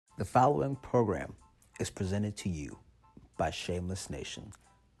The following program is presented to you by Shameless Nation,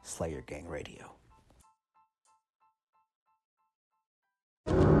 Slayer Gang Radio.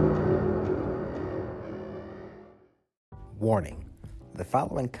 Warning: the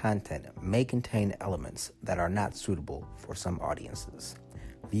following content may contain elements that are not suitable for some audiences.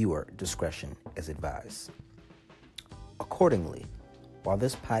 Viewer discretion is advised. Accordingly, while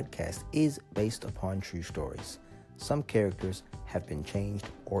this podcast is based upon true stories, some characters have been changed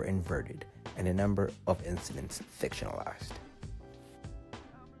or inverted, and a number of incidents fictionalized.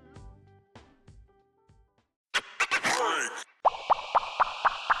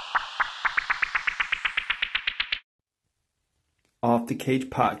 Off the Cage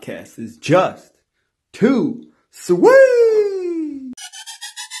podcast is just too sweet.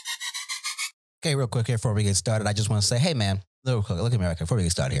 Okay, real quick here before we get started, I just want to say, hey man, real quick, look at me right here before we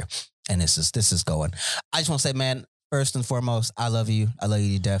get started here. And this is going. I just want to say, man, first and foremost, I love you. I love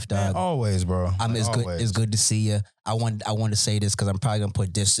you to death, dog. Man, always, bro. It's good to see you. I want to say this because I'm probably gonna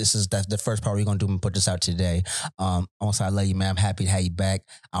put this. This is the first part we're gonna do and put this out today. Also, I love you, man. I'm happy to have you back.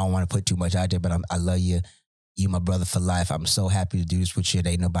 I don't want to put too much out there, but I love you. You my brother for life. I'm so happy to do this with you.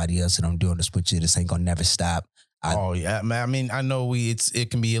 There ain't nobody else that I'm doing this with you. This ain't gonna never stop. Yeah, man. I mean, I know it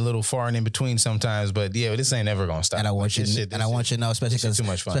can be a little far and in between sometimes, but yeah, this ain't ever gonna stop. And I want you to know, especially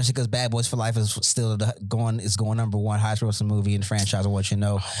because Bad Boys for Life is still going number one highest grossing movie in the franchise. I want you to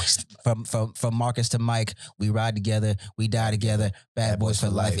know, from Marcus to Mike, we ride together, we die together. Bad Boys for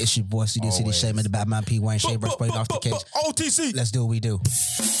Life. It's your boy Studio City Shame and the Batman P. Wayne Shea versus Off the Cage. OTC. Let's do what we do.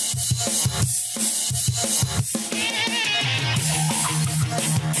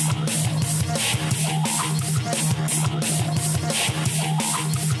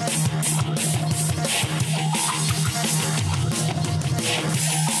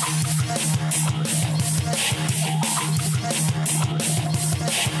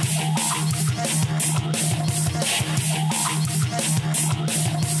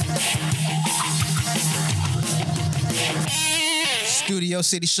 Studio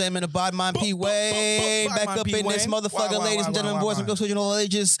City Shame and the Bodman P. Wayne. Back up in this motherfucker, ladies and gentlemen, boys and girls, children of all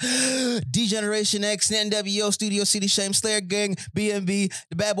ages. D-Generation X, NWO, Studio City Shame, Slayer Gang, BMB,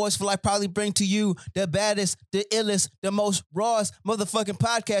 the Bad Boys for Life probably bring to you the baddest, the illest, the most rawest motherfucking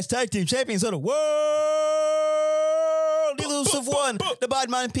podcast tag team champions of the world. The elusive one, the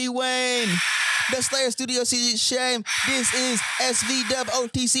Bodman P. Wayne. The Slayer Studio City Shame. This is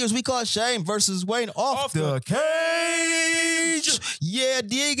SVWOTC, as we call it, Shame versus Wayne off the cage. Yeah,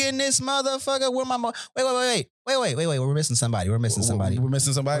 digging this motherfucker. Where my wait. We're missing somebody. Where the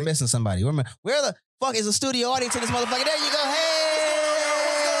fuck is the studio audience in this motherfucker? There you go. Hey,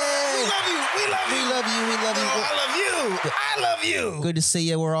 we love you. I love you. Good to see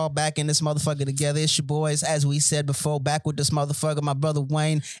you. We're all back in this motherfucker together. It's your boys, as we said before, back with this motherfucker. My brother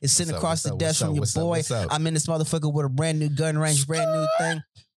Wayne is sitting across the desk from your boy. I'm in this motherfucker with a brand new gun range, brand new thing.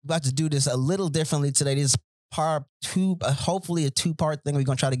 About to do this a little differently today. This is part two, hopefully a two-part thing. We're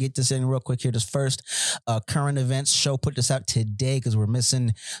going to try to get this in real quick here. This first current events show, put this out today because we're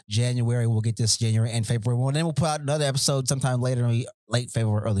missing January. We'll get this January and February. And then we'll put out another episode sometime later, late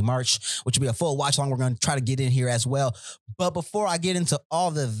February, early March, which will be a full watch long. We're going to try to get in here as well. But before I get into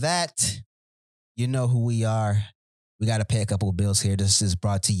all of that, you know who we are. We got to pay a couple of bills here. This is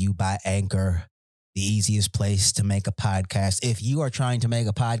brought to you by Anchor, the easiest place to make a podcast. If you are trying to make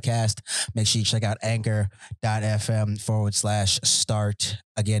a podcast, make sure you check out anchor.fm/start.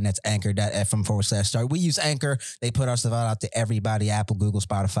 Again, that's anchor.fm/start. We use Anchor. They put our stuff out to everybody, Apple, Google,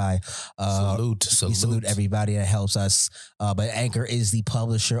 Spotify. We salute everybody that helps us. But Anchor is the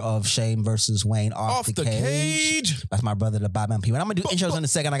publisher of Shame versus Wayne Off the Cage. That's my brother, the Batman P. I'm going to do intros in a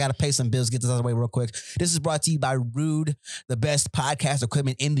second. I got to pay some bills, get this out of the way real quick. This is brought to you by Rude. The best podcast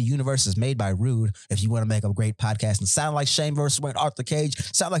equipment in the universe is made by Rude. If you want to make a great podcast and sound like Shame versus Wayne Off the Cage,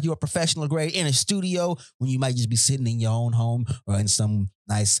 sound like you're a professional grade in a studio when you might just be sitting in your own home or in some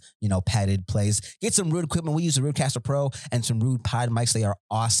nice, padded place. Get some Rude equipment. We use the Rudecaster Pro and some Rude Pod mics. They are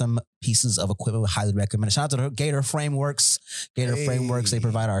awesome pieces of equipment. We highly recommend it. Shout out to the Gator Frameworks. Frameworks, they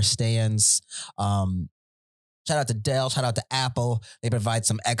provide our stands. Shout out to Dell. Shout out to Apple. They provide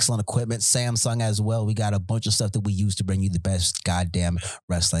some excellent equipment. Samsung as well. We got a bunch of stuff that we use to bring you the best goddamn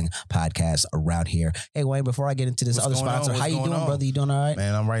wrestling podcast around here. Hey, Wayne, before I get into this other sponsor, how you doing, brother? You doing all right?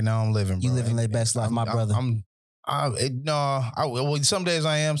 Man, I'm living, bro. You living their best life, my brother. Some days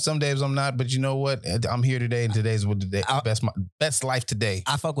I am, some days I'm not, but you know what? I'm here today, and today's what the best life today.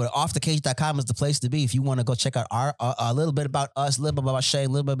 I fuck with it. Offthecage.com is the place to be. If you want to go check out a little bit about us, a little bit about Shay, a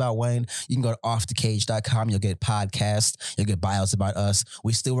little bit about Wayne, you can go to offthecage.com. You'll get podcasts, you'll get bios about us.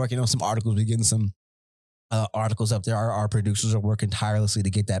 We're still working on some articles. We're getting some articles up there. Our producers are working tirelessly to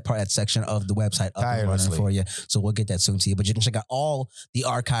get that section of the website up and running for you. So we'll get that soon to you. But you can check out all the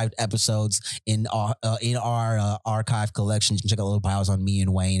archived episodes in our archive collection. You can check out little bios on me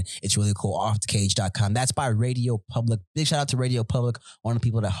and Wayne. It's really cool. Offthecage.com. That's by Radio Public. Big shout out to Radio Public, one of the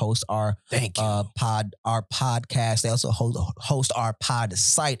people that host our podcast. They also host our pod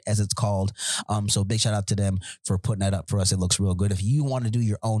site, as it's called. So big shout out to them for putting that up for us. It looks real good. If you want to do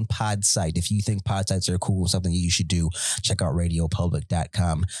your own pod site, if you think pod sites are cool, something you should do, check out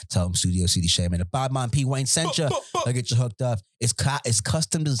radiopublic.com. Tell them Studio City Shame and the Bob Mon P. Wayne sent you. They'll get you hooked up. It's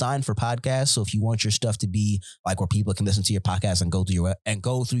custom designed for podcasts. So if you want your stuff to be like where people can listen to your podcast and go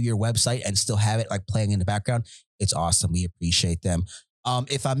through your website and still have it like playing in the background, it's awesome. We appreciate them.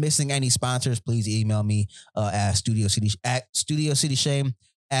 If I'm missing any sponsors, please email me at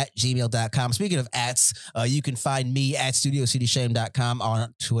studiocityshame@gmail.com. Speaking of ats, you can find me at studiocityshame.com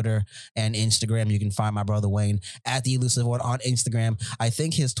on Twitter and Instagram. You can find my brother Wayne at the Elusive One on Instagram. I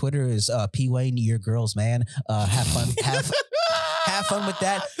think his Twitter is P Wayne, your girl's man. Have fun. Have fun with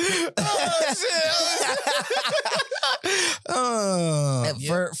that.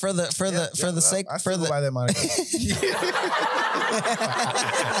 For the sake for the by that moniker.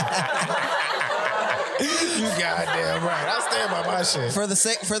 You goddamn right. I stand by my shit. For the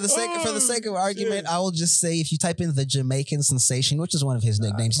sake of argument, I will just say if you type in the Jamaican Sensation, which is one of his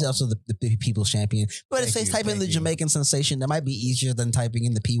nicknames, he's also the People's Champion. But if they type in the Jamaican Sensation, that might be easier than typing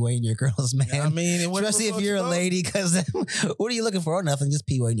in the P Wayne, your girl's man. I mean, especially if you're a lady, because what are you looking for? Oh, nothing, just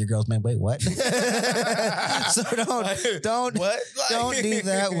P Wayne, your girl's man. Wait, what? So don't do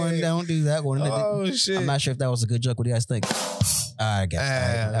that one. Don't do that one. Oh shit! I'm not sure if that was a good joke. What do you guys think? I guess. All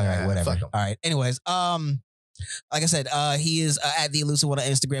right, whatever. All right. Anyways, like I said, he is at the Elusive One on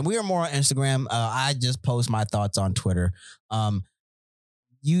Instagram. We are more on Instagram. I just post my thoughts on Twitter. If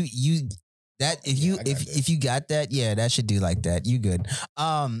you got that, yeah, that should do like that. You good.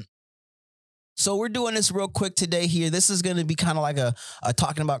 So we're doing this real quick today here. This is going to be kind of like a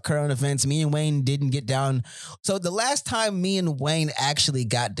talking about current events. Me and Wayne didn't get down. So the last time me and Wayne actually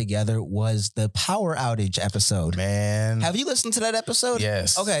got together was the power outage episode. Man. Have you listened to that episode?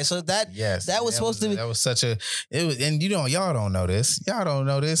 Yes. Okay, so that was supposed to be. That was such a, it was, and y'all don't know this. Y'all don't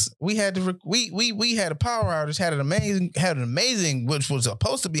know this. We had to, we had a power outage, had an amazing, which was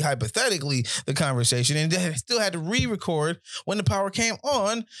supposed to be hypothetically the conversation, and still had to re-record when the power came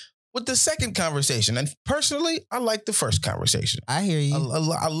on with the second conversation. And personally, I like the first conversation. I hear you.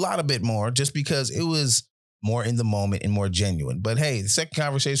 A lot of bit more, just because it was more in the moment and more genuine. But hey, the second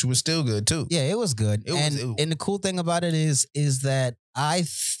conversation was still good too. Yeah, it was good. And the cool thing about it is that I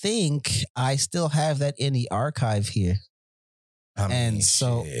think I still have that in the archive here.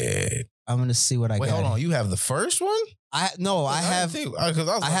 So I'm gonna see what I got. Wait, hold on. You have the first one? I have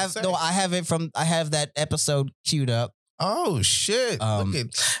that episode queued up. Oh shit! Look at,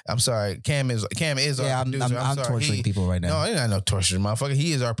 I'm sorry. Cam is our producer. I'm torturing people right now. No, ain't no torture, motherfucker.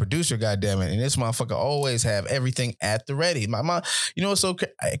 He is our producer, goddammit. And this motherfucker always have everything at the ready. My mom, you know what's so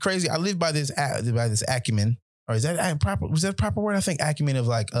crazy? I live by this acumen. Or is that proper? Was that a proper word? I think acumen of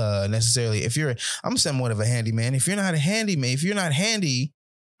like necessarily. I'm somewhat of a handyman. If you're not a handyman, if you're not handy,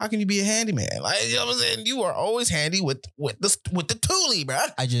 how can you be a handyman? Like, you know what I'm saying? You are always handy with the toolie, bro.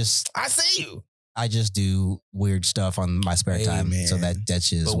 I see you. I just do weird stuff on my spare time, man. So that's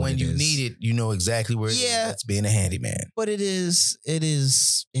just. But when you need it, you know exactly where it is. That's being a handyman. But it is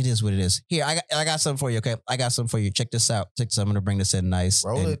what it is. Here, I got something for you. Okay, I got something for you. Check this out. I'm gonna bring this in nice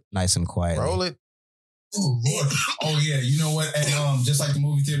and quiet. Roll it. Oh, Lord. Oh yeah, you know what? And just like the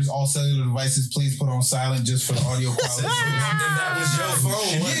movie theaters, all cellular devices, please put on silent just for the audio quality. That was your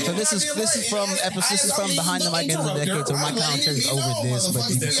phone. So this is from Behind the Mic End of the Decade. So my commentary is over this, but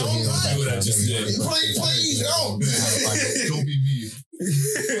you can still hear it. Please, don't be me.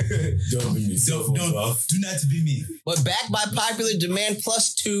 Don't be me. Do not be me. But back by popular demand,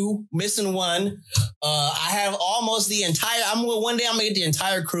 +2, missing one. I have almost the entire. One day I'm gonna get the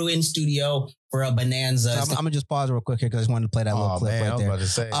entire crew in studio for a bonanza. So I'm gonna just pause real quick here because I just wanted to play that little clip right there. I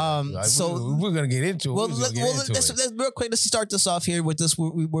was about to say, so we're gonna get into it. Let's real quick. Let's start this off here with this.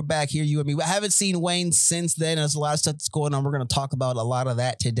 We're back here, you and me. I haven't seen Wayne since then. There's a lot of stuff that's going on. We're gonna talk about a lot of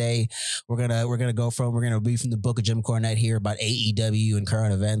that today. We're gonna be from the book of Jim Cornette here about AEW and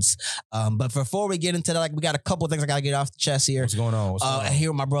current events. But before we get into that, we got a couple of things I gotta get off the chest here. What's going on? Here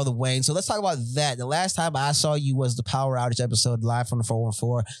with my brother Wayne. So let's talk about that. The last time I saw you was the Power Outage episode live from the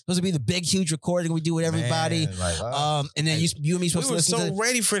 414. It was supposed to be the big, huge recording we do with everybody. Man, like, And then you and me supposed we to were listen so to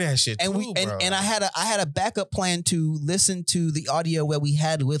ready for that shit. and too, bro. and I had a backup plan to listen to the audio where we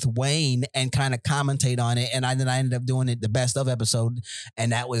had with Wayne and kind of commentate on it, and then I ended up doing it the best of episode,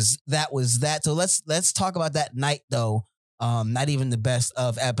 and that was that. So let's talk about that night though. Not even the best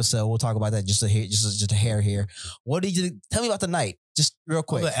of episode. We'll talk about that just a hair here. What did you tell me about the night? Just real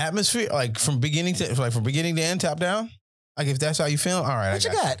quick. The atmosphere, like from beginning to end, top down. Like if that's how you feel, all right. What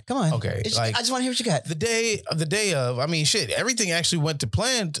you got? Come on. Okay. I just want to hear what you got. The day of, I mean, shit, everything actually went to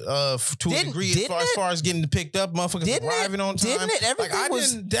plan to a degree as far as getting picked up, motherfuckers arriving on time. Didn't it? Everything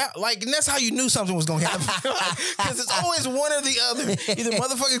didn't doubt, and that's how you knew something was going to happen. Because it's always one or the other. Either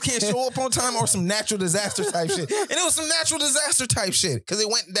motherfuckers can't show up on time or some natural disaster type shit. And it was some natural disaster type shit because it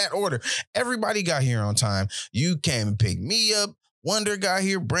went in that order. Everybody got here on time. You came and picked me up. Wonder got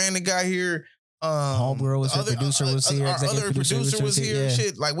here. Brandon got here. Homegirl was here, producer was here, our other producer was here. Yeah.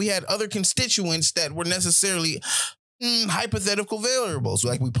 Shit, like we had other constituents that were necessarily hypothetical variables.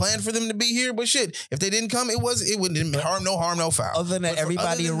 Like we planned for them to be here, but shit, if they didn't come, it wouldn't harm, no foul. Other than that,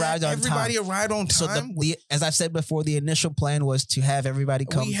 everybody arrived on time. Everybody arrived on time. So as I've said before, the initial plan was to have everybody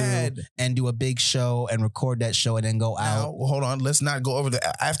come through and do a big show and record that show and then go out. Hold on, let's not go over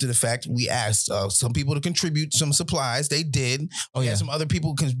after the fact. We asked some people to contribute some supplies. They did. We had some other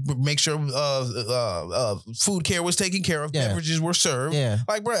people can make sure food care was taken care of. Beverages were served. Yeah.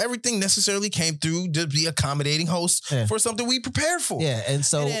 Like, bro, everything necessarily came through to be accommodating hosts for something we prepared for. Yeah, and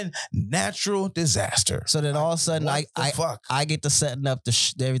then natural disaster. So then all of a sudden, I get to setting up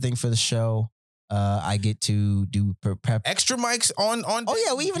everything for the show. I get to do prep extra mics on. Oh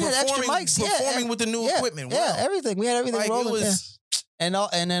yeah, we even had extra mics. Performing with the new equipment. Yeah, everything. We had everything rolling. And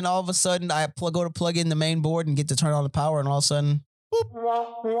then all of a sudden, I go to plug in the main board and get to turn on the power, and all of a sudden,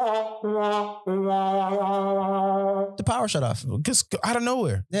 the power shut off. Just out of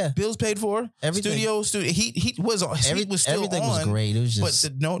nowhere. Yeah. Bills paid for. Everything. Studio. Heat was still everything on. was great. It was just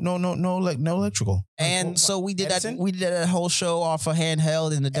no electrical. And so we did that. We did that whole show off a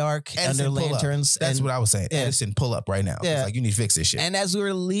handheld in the dark Edison, under lanterns. That's what I was saying. Yeah. Edison, pull up right now. Yeah. It's like you need to fix this shit. And as we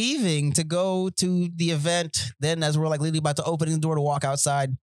were leaving to go to the event, then as we're like literally about to open the door to walk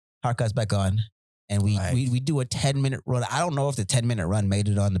outside, power cuts back on. And we do a 10-minute run. I don't know if the 10-minute run made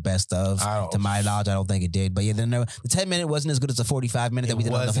it on the best of. To my knowledge, I don't think it did. But yeah, the 10-minute wasn't as good as the 45-minute that we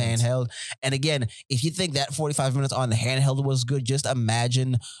did on the handheld. And again, if you think that 45 minutes on the handheld was good, just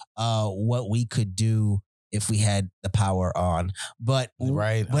imagine what we could do if we had the power on. But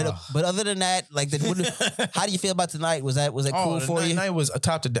other than that, like, how do you feel about tonight? Was that cool for you? The night was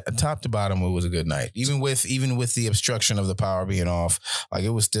top to bottom. It was a good night, even with the obstruction of the power being off. Like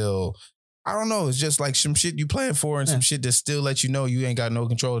it was still. I don't know. It's just like some shit you playing for and some shit that still let you know you ain't got no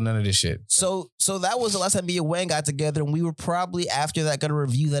control of none of this shit. So that was the last time me and Wayne got together, and we were probably after that going to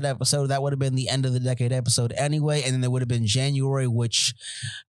review that episode. That would have been the end of the decade episode anyway, and then there would have been January, which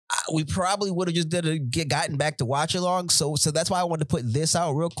we probably would have just gotten back to watch along. So that's why I wanted to put this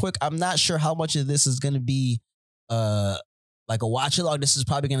out real quick. I'm not sure how much of this is going to be like a watch along. This is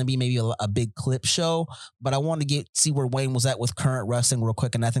probably going to be maybe a big clip show, but I want to see where Wayne was at with current wrestling real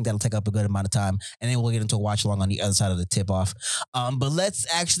quick, and I think that'll take up a good amount of time, and then we'll get into a watch along on the other side of the tip off. But let's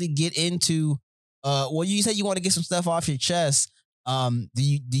actually get into. Well, you said you want to get some stuff off your chest. Do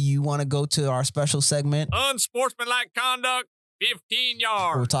you want to go to our special segment? Unsportsmanlike conduct. 15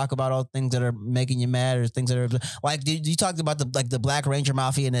 yards. We'll talk about all things that are making you mad, or things that are like. Did you talk about the Black Ranger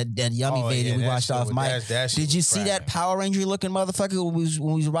Mafia and that Yummy video we watched off mic? Did you see that Power Ranger looking motherfucker when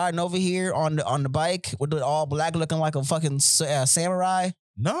we was riding over here on the bike with the all black looking like a fucking samurai?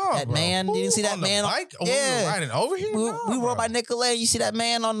 No, that bro. man. Did you see that man? Bike? Oh, yeah, we were riding over here. We rode by Nicolay. You see that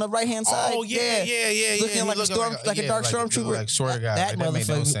man on the right hand side? Oh yeah. Looking like a dark stormtrooper. Like swear to God, that motherfucker made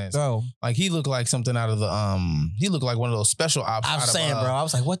no sense. Bro. Like he looked like something out of the He looked like one of those special ops. I was saying, bro. I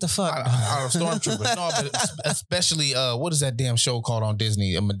was like, what the fuck? Out of Stormtroopers. No, but especially what is that damn show called on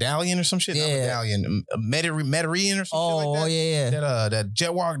Disney? A Medallion or some shit? Yeah. Not Medallion. Medarian or some shit like that. Oh yeah. That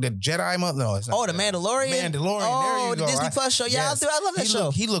Jedi month. No, it's not. Oh, the Mandalorian. Oh, the Disney Plus show. Yeah, yes. I love that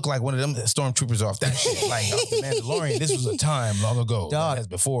show. He looked like one of them stormtroopers off that shit. Like the Mandalorian. This was a time long ago. Dog, that has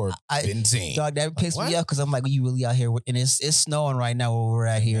before been seen. Dog, that pissed me off because I'm like, you really out here? And it's snowing right now where we're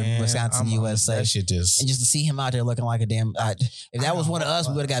at here in Wisconsin, USA. That shit just. And just to see him out there looking like a damn. If that was one of us,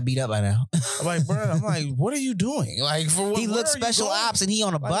 we would have got beat up by now. I'm like, bro, what are you doing? Like, for what? He looks special ops and he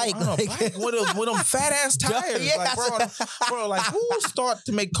on a bike. On a bike with them fat ass tires. Yeah, like, bro, like who's thought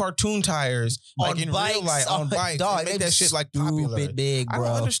to make cartoon tires like in real life on bikes? Dog, make that shit like popular. Big, bro. I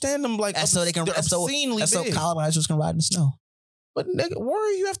don't understand them like. So they can. That's so colonizers can ride in the snow. But nigga,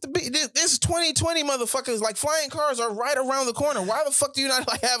 where you have to be? This is 2020, motherfuckers. Like flying cars are right around the corner. Why the fuck do you not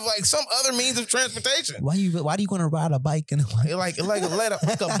like have like some other means of transportation? Why do you want to ride a bike and like a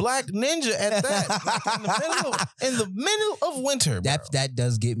black ninja at that, like in the middle of winter. Bro. That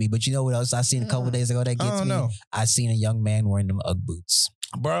does get me. But you know what else I seen a couple days ago that gets me? Know. I seen a young man wearing them UGG boots,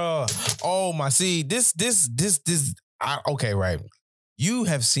 bro. Oh my! See this. Okay, right. You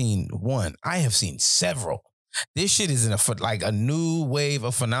have seen one. I have seen several. This shit is like a new wave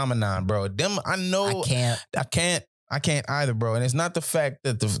of phenomenon, bro. Them, I know. I can't either, bro. And it's not the fact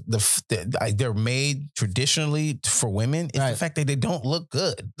that like they're made traditionally for women. It's the fact that they don't look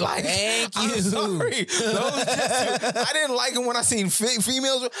good. Like, thank you. I'm sorry. I didn't like it when I seen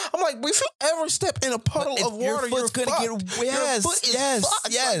females. I'm like, if you ever step in a puddle of water, your foot's gonna get yes.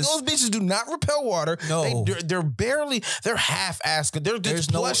 Like, those bitches do not repel water. No, they're half-assed. They're just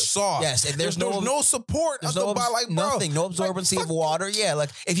plush soft. Yes, and there's no support. There's no absorbency of water. Yeah, like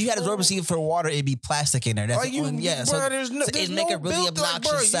if you had absorbency for water, it'd be plastic in there. That's so it make a really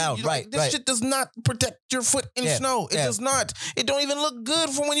obnoxious sound. This shit does not protect your foot in snow. It does not. It don't even look good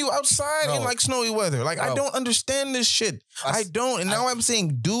for when you outside in like snowy weather. Like I don't understand this shit. I don't. And now I'm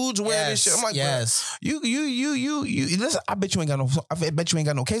seeing dudes wear this shit. I'm like, bro, you. Listen, I bet you ain't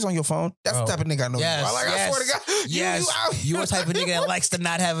got no case on your phone. That's the type of nigga I know. I swear to God. You a type of nigga that likes to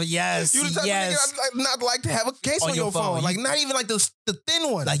not have a You the type of nigga not like to have a case on your phone. Like not even like the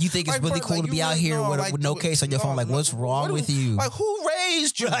thin one. Like you think it's really cool to be out here with no case on your phone. Like what's wrong with you? Like who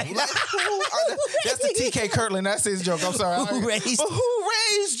raised you? Like, that's the TK Kirtland. That's his joke. I'm sorry. Who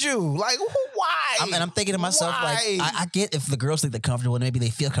raised you? Like why? I'm thinking to myself, like I get if the girls think they're comfortable and maybe they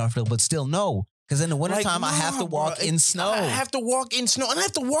feel comfortable, but still no. Because in the wintertime, I have to walk in snow. I have to walk in snow. And I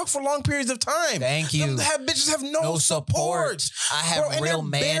have to walk for long periods of time. Thank you. Bitches have no support. I have real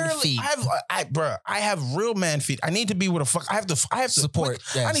man feet. I have real man feet. I need to be with a fuck. I have to support.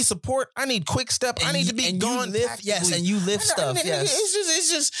 I need support. I need quick step. I need to be gone. Yes, and you lift stuff. Yes.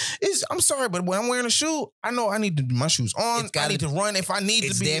 It's I'm sorry, but when I'm wearing a shoe, I know I need to do my shoes on. I need to run if I need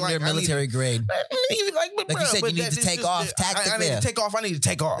to be. It's damn near military grade. Like you said, you need to take off. I need to take off. I need to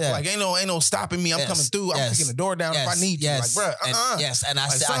take off. Like ain't no stopping me. I'm coming through. I'm kicking the door down if I need to. Like, bro, and I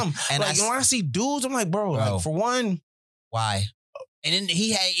said, when I see dudes, I'm like, bro, like, for one, why? And then he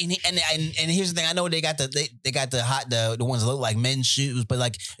had, and here's the thing. I know they got the ones that look like men's shoes, but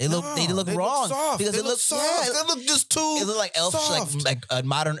like they look wrong soft. Because they look soft. Yeah, they look just too. It look like elf, like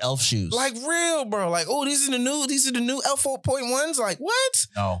modern elf shoes. Like real, bro. Like these are the new L4.1s. Like what?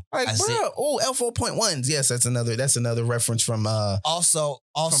 No, like bro. L4.1s. Yes, that's another reference from also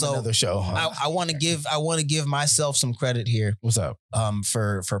from another show. I want to give myself some credit here. What's up?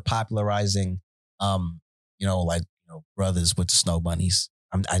 For popularizing brothers with the snow bunnies.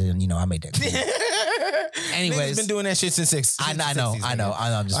 I made that cool. Anyways, been doing that shit since 6. I know.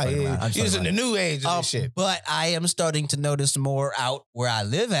 I'm just fucking around. You're in the new age of this shit. But I am starting to notice more out where I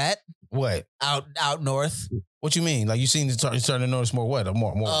live at. What? Out north. What you mean? Like you starting to notice more what?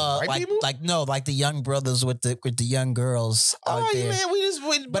 More white people? Like the young brothers with the young girls out there. Man,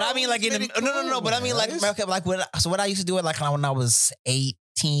 but I mean, like in the no. But I mean, like what I used to do it like when I was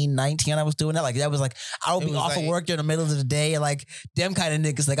 18, 19, I was doing that. Like that was like I would be off of work during the middle of the day, and like them kind of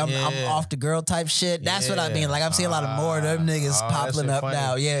niggas. Like I'm off the girl type shit. That's what I mean. Like I'm seeing a lot of more of them niggas popping up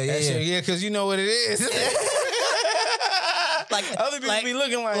now. Yeah. Because you know what it is. Like other people be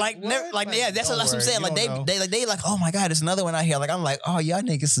looking that's what I'm saying. Like they like, oh my God, there's another one out here. Like I'm like, oh y'all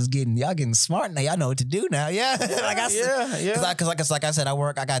niggas is getting smart now. Y'all know what to do now. Yeah, Because like I said,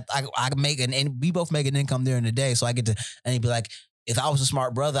 I make and we both make an income during the day, so I get to and he'd be like, if I was a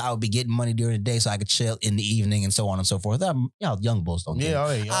smart brother, I would be getting money during the day, so I could chill in the evening and so on and so forth. Young bulls don't get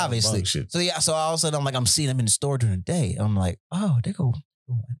it, obviously. So all of a sudden I'm seeing them in the store during the day. I'm like, oh, they go.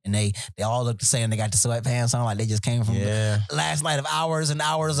 And they all look the same. They got the sweatpants on, like they just came from last night of hours and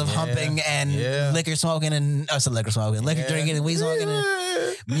hours of humping and liquor smoking and liquor drinking and weed smoking.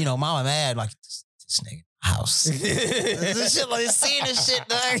 And, mama mad like this nigga house. This shit, like seeing this shit,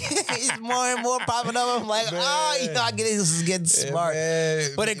 dog. He's more and more popping up. I'm like, I get it. This is getting smart.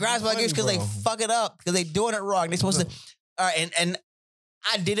 But it grabs my gears because they fuck it up because they doing it wrong. They supposed to. All right, and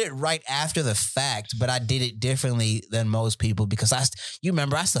I did it right after the fact, but I did it differently than most people because you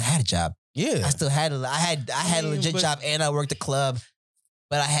remember I still had a job. Yeah, I still had I had a legit job and I worked a club,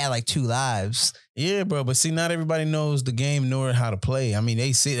 but I had like 2 lives. Yeah, bro. But see, not everybody knows the game nor how to play. I mean,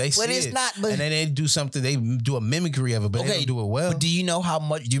 they see it's it, not, but, and then they do something. They do a mimicry of it, but they don't do it well. But do you know how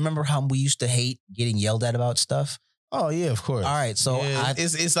much? Do you remember how we used to hate getting yelled at about stuff? Oh yeah, of course. All right, so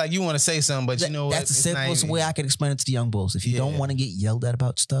it's like you want to say something, but you know what? That's the simplest way I can explain it to the young bulls. If you don't want to get yelled at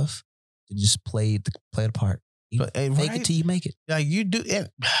about stuff, then just play the part. Fake it till you make it. Like you do it.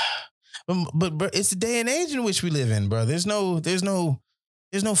 But it's the day and age in which we live in, bro. There's no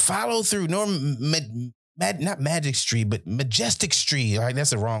follow through, nor not Magic Street, but Majestic Street. Like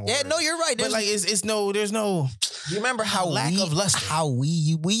that's the wrong word. Yeah, no, you're right. But like there's no. You remember how lack of luster. How we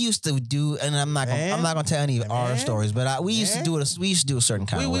used to do, and I'm not gonna tell any of our stories, but we used to do it. We used to do a certain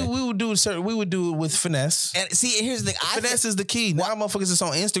kind of way. We would do We would do it with finesse. And see, here's the thing. Finesse is the key. Now motherfuckers is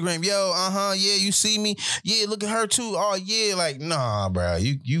on Instagram. Yo, yeah, you see me. Yeah, look at her too. Oh yeah, like nah, bro.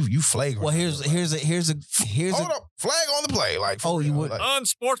 You flagrant. Well, here's Hold up, flag on the play. Like you would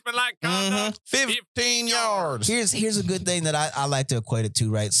unsportsmanlike conduct. 15 yards. Here's a good thing that I like to equate it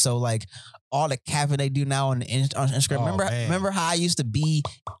to, right? So like all the capping they do now on Instagram. Remember how I used to be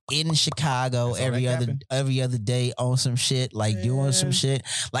in Chicago every other day on some shit, like doing some shit.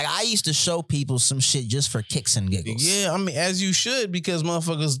 Like I used to show people some shit just for kicks and giggles. Yeah, I mean, as you should, because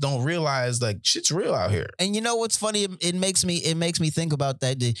motherfuckers don't realize like shit's real out here. And you know what's funny? It makes me think about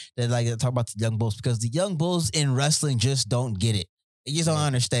that like I talk about the young bulls, because the young bulls in wrestling just don't get it. They just don't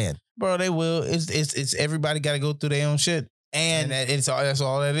understand. Bro, they will. It's everybody got to go through their own shit. And that's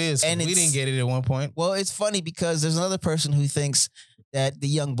all that is. And we didn't get it at one point. Well, it's funny because there's another person who thinks that the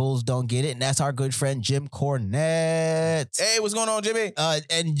young bulls don't get it, and that's our good friend Jim Cornette. Hey, what's going on, Jimmy?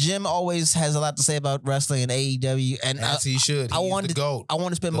 And Jim always has a lot to say about wrestling and AEW, and as he should. I want to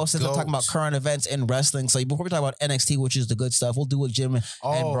spend most of the time talking about current events in wrestling. So before we talk about NXT, which is the good stuff, we'll do what Jim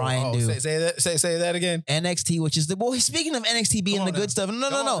and Brian do. Say that again. NXT, which is the boy. Speaking of NXT being the good stuff,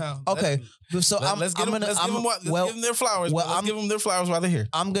 no. Okay, so let's give them their flowers. Well, let's give them their flowers while they're here.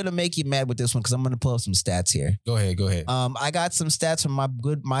 I'm gonna make you mad with this one because I'm gonna pull up some stats here. Go ahead. I got some stats from my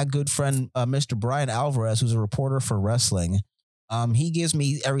good friend Mr. Brian Alvarez, who's a reporter for wrestling. He gives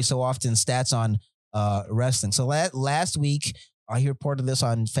me every so often stats on wrestling. So last week, he reported this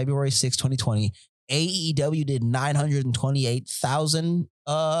on February 6, 2020. AEW did 928,000.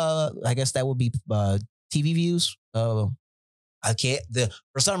 I guess that would be TV views. For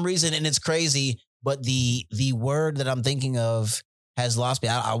some reason, and it's crazy, but the word that I'm thinking of has lost me.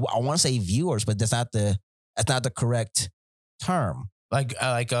 I want to say viewers, but that's not the correct term. Like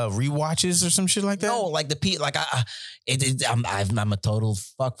rewatches or some shit like that. No, like I'm a total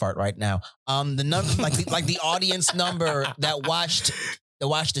fuck fart right now. The number, like the audience number that watched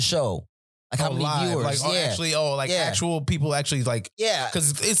the show. Like how many viewers? Actual people actually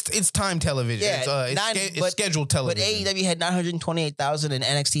because it's time television. Yeah, it's scheduled television. But AEW had 928,000 and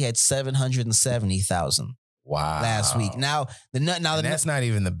NXT had 770,000. Wow. Last week. Now that's not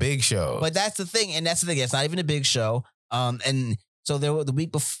even the big show. But that's the thing, it's not even a big show. And so there were the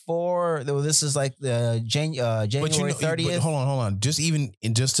week before. This is like the January 30th. Hold on. Just to even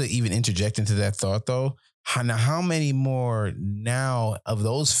interject into that thought though. How many more now of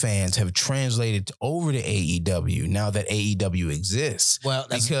those fans have translated over to AEW now that AEW exists? Well,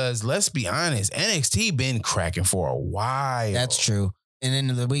 because let's be honest, NXT been cracking for a while. That's true. And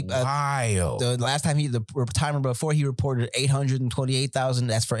then the week, the last time the time before he reported 828,000.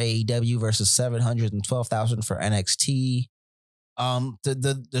 That's for AEW versus 712,000 for NXT.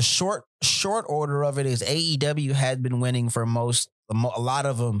 The short order of it is AEW had been winning for a lot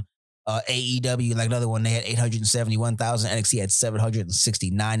of them. AEW, like another one, they had 871,000. NXT had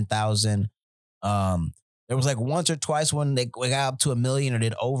 769,000. There was like once or twice when they got up to 1 million or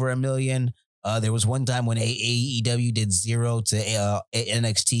did over 1 million. There was one time when AEW did 0 to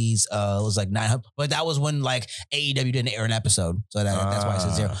NXT's. It was like 900, but that was when like AEW didn't air an episode, so that's why I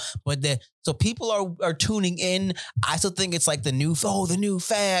said 0. But so people are tuning in. I still think it's like the new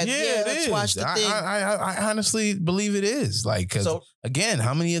fad. Yeah, let's watch the thing. I honestly believe it is because again,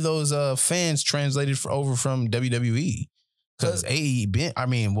 how many of those fans translated over from WWE? Because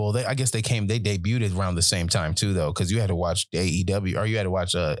AEW, I guess they debuted around the same time too, though, because you had to watch AEW or you had to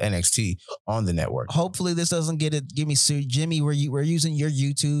watch NXT on the network. Hopefully, this doesn't give me sued, Jimmy. We're using your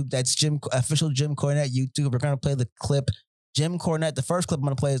YouTube. That's official Jim Cornette YouTube. We're gonna play the clip. Jim Cornette. The first clip I'm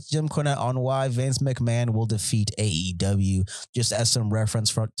gonna play is Jim Cornette on why Vince McMahon will defeat AEW, just as some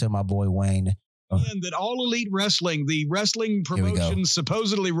reference to my boy Wayne. And that All Elite Wrestling, the wrestling promotion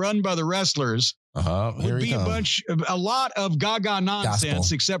supposedly run by the wrestlers, would be a lot of gaga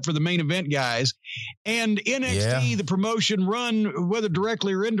nonsense, except for the main event guys. And NXT, the promotion run, whether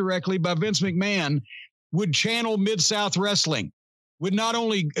directly or indirectly, by Vince McMahon, would channel Mid-South Wrestling. With not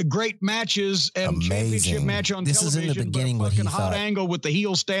only great matches and championship match on television, is in the beginning, but a fucking hot angle with the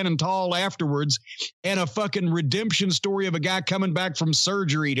heel standing tall afterwards, and a fucking redemption story of a guy coming back from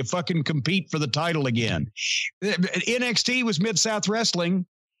surgery to fucking compete for the title again. NXT was Mid-South Wrestling,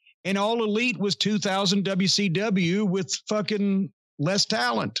 and All Elite was 2000 WCW with fucking less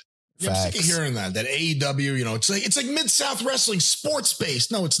talent. Yeah, I'm sick of hearing that AEW, you know, it's like Mid-South Wrestling,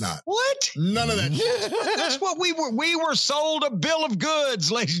 sports-based. No, it's not. What? None of that shit. That's what we were. We were sold a bill of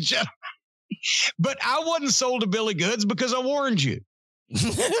goods, ladies and gentlemen. But I wasn't sold a bill of goods because I warned you.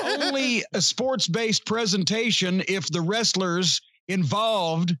 Only a sports-based presentation if the wrestlers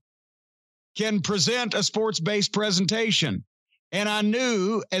involved can present a sports-based presentation. And I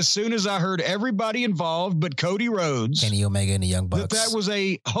knew as soon as I heard everybody involved but Cody Rhodes, Kenny Omega and the Young Bucks, that was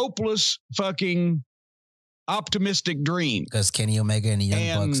a hopeless fucking optimistic dream. Because Kenny Omega and the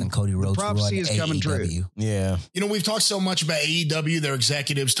Young Bucks and Cody Rhodes run AEW. Yeah. You know, we've talked so much about AEW, their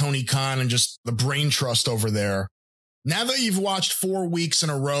executives, Tony Khan, and just the brain trust over there. Now that you've watched 4 weeks in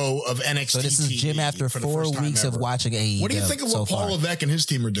a row of NXT, so this is Jim after 4 weeks of watching AEW. What do you think of what Paul Levesque and his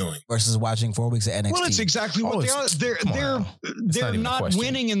team are doing versus watching 4 weeks of NXT? Well, it's exactly what they are. They're not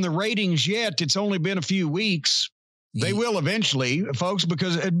winning in the ratings yet. It's only been a few weeks. They will eventually, folks,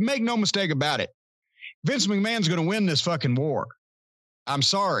 because make no mistake about it. Vince McMahon's going to win this fucking war. I'm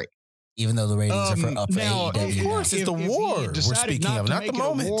sorry. Even though the ratings are for up now, AEW. Of course, it's the war we're speaking of, not the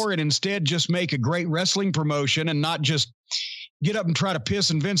moment. War and instead just make a great wrestling promotion and not just get up and try to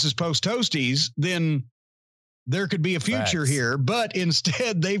piss in Vince's post toasties, then there could be a future here. But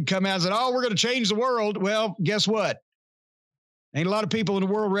instead, they've come out and said, "Oh, we're going to change the world." Well, guess what? Ain't a lot of people in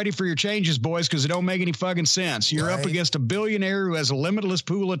the world ready for your changes, boys, because it don't make any fucking sense. You're up against a billionaire who has a limitless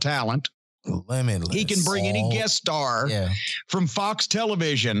pool of talent. Limitless. He can bring any guest star from Fox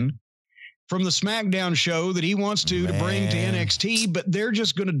Television, from the SmackDown show that he wants to bring to NXT, but they're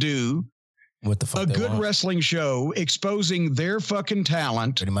just going to do what the fuck a good wrestling show exposing their fucking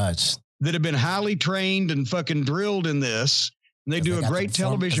talent. Pretty much. That have been highly trained and fucking drilled in this. And they do a great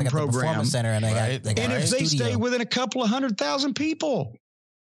television program. Center and if they stay within a couple of 100,000 people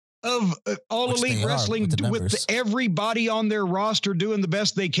of All Elite Wrestling with everybody on their roster doing the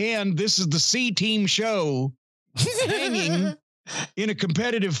best they can, this is the C-Team show hanging in a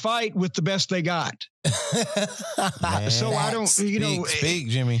competitive fight with the best they got. So I don't, speak,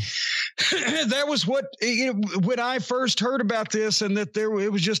 Jimmy. That was what, when I first heard about this and that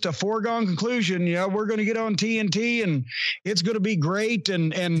it was just a foregone conclusion, we're going to get on TNT and it's going to be great.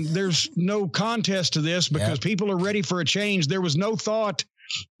 And there's no contest to this because people are ready for a change. There was no thought,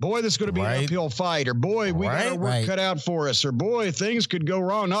 boy, this is going to be an uphill fight, or boy, we got our work cut out for us, or boy, things could go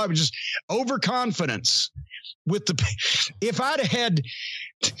wrong. No, it was just overconfidence. If I'd had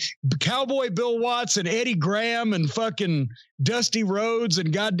Cowboy Bill Watts and Eddie Graham and fucking Dusty Rhodes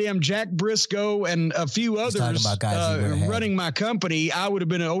and goddamn Jack Briscoe and a few others running my company, I would have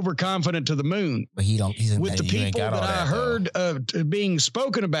been overconfident to the moon. But he's with the people that I heard being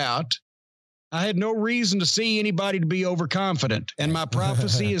spoken about. I had no reason to see anybody to be overconfident, and my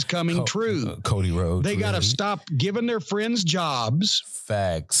prophecy is coming true. Cody Rhodes. They got to stop giving their friends jobs.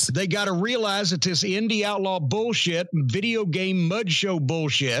 Facts. They got to realize that this indie outlaw bullshit, video game mud show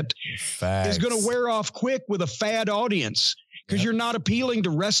bullshit is going to wear off quick with a fad audience because you're not appealing to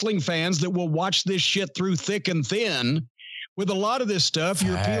wrestling fans that will watch this shit through thick and thin. With a lot of this stuff,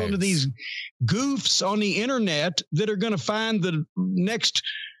 you're appealing to these goofs on the internet that are going to find the next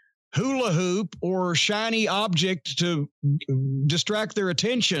hula hoop or shiny object to distract their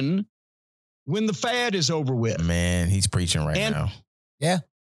attention when the fad is over with. Man, he's preaching right now. Yeah.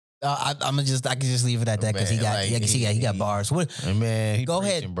 I can just leave it at that because he got bars. What? Man, go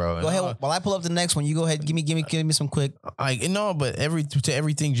ahead, bro. Go ahead. While I pull up the next one, you go ahead. Give me some quick. But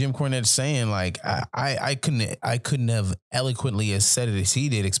everything Jim Cornette is saying, like I couldn't have eloquently said it as he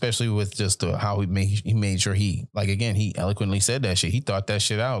did, especially with just how he made sure he eloquently said that shit. He thought that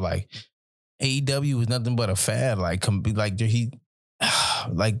shit out. Like AEW was nothing but a fad.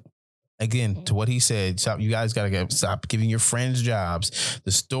 Again, to what he said, you guys got to stop giving your friends jobs. The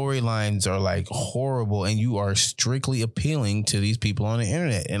storylines are like horrible and you are strictly appealing to these people on the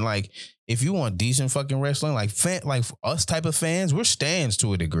internet. And like, if you want decent fucking wrestling, like us type of fans, we're stans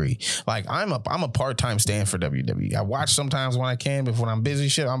to a degree. Like I'm a part-time stan for WWE. I watch sometimes when I can, but when I'm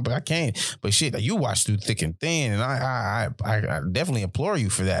busy, I can't. But shit, you watch through thick and thin, and I definitely implore you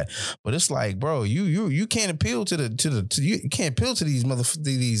for that. But it's like, bro, you can't appeal to you can't appeal to these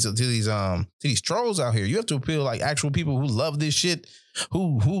these trolls out here. You have to appeal like actual people who love this shit.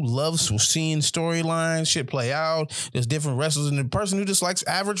 Who loves seeing storylines shit play out. There's different wrestlers and the person who just likes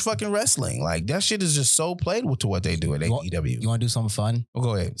average fucking wrestling. Like that shit is just so played to what they do at AEW. You want to do something fun? Well,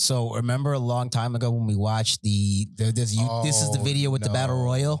 go ahead. So remember a long time ago when we watched this is the video with the Battle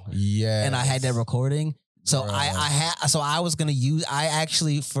Royal? Yeah. And I had that recording. So I was gonna use. I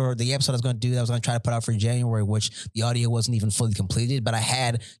actually for the episode I was gonna do. I was gonna try to put out for January, which the audio wasn't even fully completed, but I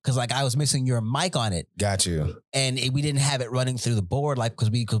had because like I was missing your mic on it. Got you. And we didn't have it running through the board like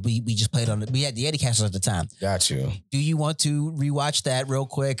because we just played on it. We had the Eddie-Casters at the time. Got you. Do you want to rewatch that real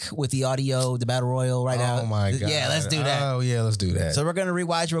quick with the audio, the Battle Royal right now? Oh my God. Yeah, let's do that. Oh yeah, let's do that. So we're gonna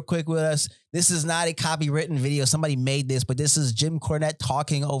rewatch real quick with us. This is not a copywritten video. Somebody made this, but this is Jim Cornette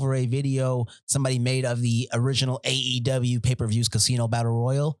talking over a video somebody made of the original AEW pay-per-views Casino Battle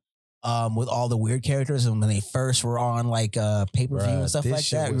Royal with all the weird characters and when they first were on like pay-per-view and stuff like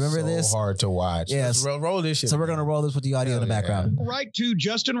that. Remember this? Hard to watch. Yes. Let's roll this shit. So we're going to roll this with the audio in the background. Right to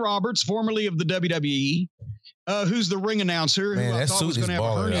Justin Roberts, formerly of the WWE, who's the ring announcer, Man, who I thought was going to have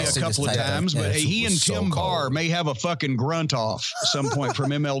a hernia a couple of times, but he and Tim Barr may have a fucking grunt off at some point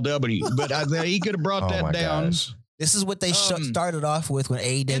from MLW, but he could have brought that down. Gosh. This is what they started off with when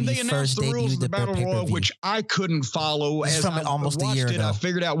AEW first debuted the Battle Royal, which I couldn't follow. As I almost a year ago. I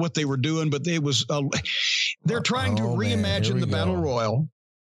figured out what they were doing, but it was they're trying to reimagine the Battle Royal.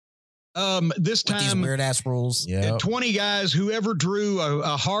 This time, with these weird ass rules. 20 guys, whoever drew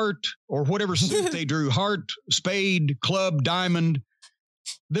a heart or whatever suit they drew, heart, spade, club, diamond.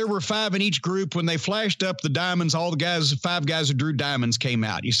 There were 5 in each group. When they flashed up the diamonds, all the guys, 5 guys who drew diamonds came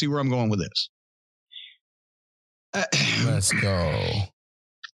out. You see where I'm going with this? Let's go.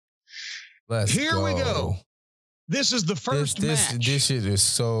 Here we go. This is the first match. This shit is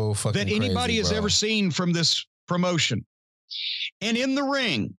so fucking that anybody crazy, has ever seen from this promotion. And in the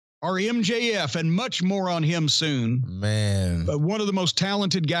ring are MJF and much more on him soon. Man. One of the most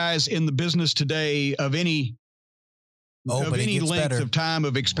talented guys in the business today of any length of time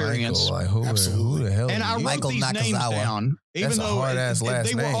of experience. Michael, like, who the hell? And I wrote these names down, even though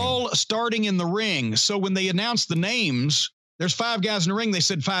they were all starting in the ring. So when they announced the names, there's 5 guys in the ring. They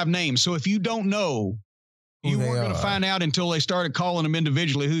said 5 names. So if you don't know, you weren't going to find out until they started calling them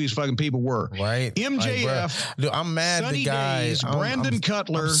individually who these fucking people were. Right. MJF. Like, dude, I'm mad. Sunny the guys. Days, Brandon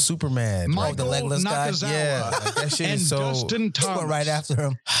Cutler. I'm super mad. Michael the legless Nakazawa. guy? Yeah. That shit and is so. Dustin Thomas. Right after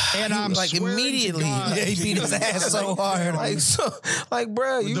him. And I'm like immediately. He beat his ass so hard. Like,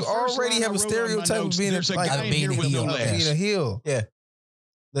 bro, you already have a stereotype of being a heel. Yeah.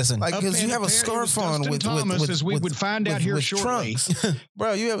 Listen, like because you have a scarf on with as we would find out here shortly,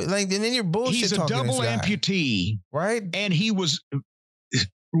 bro. You have like, and then you're bullshit. He's a talking double amputee, right? And he was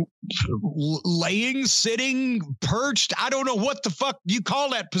laying, sitting, perched. I don't know what the fuck you call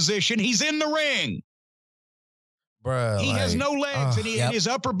that position. He's in the ring. Bro, he has no legs, and his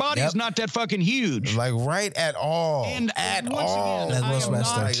upper body is not that fucking huge. Like right at all, and at all. Again,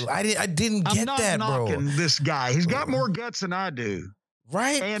 I didn't get that, bro. I'm not knocking this guy. He's got more guts than I do.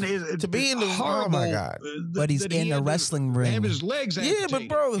 Right, and to be in the horrible, oh my God, but he's in a wrestling ring. Have his legs yeah, but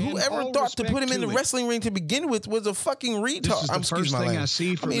bro, whoever thought to put him in the wrestling ring to begin with was a fucking retard. This is the first thing I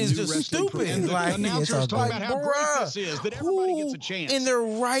see from it's just stupid. And the announcer is talking about how great this is, that everybody gets a chance. In their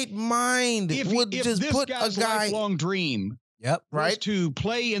right mind would just put a guy lifelong dream. Yep, right to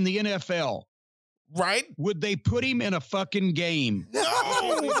play in the NFL. Right? Would they put him in a fucking game? No,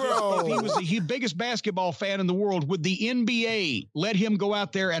 bro. If he was the biggest basketball fan in the world, would the NBA let him go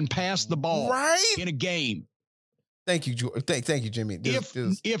out there and pass the ball in a game? Thank you, thank you, Jimmy.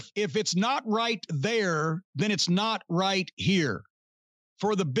 If it's not right there, then it's not right here.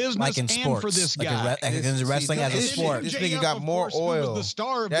 For the business like in and sports. For this like guy. Wrestling as a sport. This nigga got more oil. The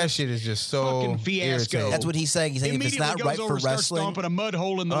star of that shit is just so fiasco. That's what he's saying. He's saying if it's not right for wrestling, stomping a mud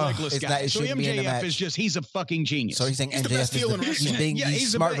hole in the legless guy. So MJF is he's a fucking genius. So he's saying MJF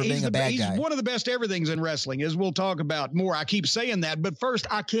he's smart for being a bad guy. He's one of the best everythings in wrestling, as we'll talk about more. I keep saying that, but first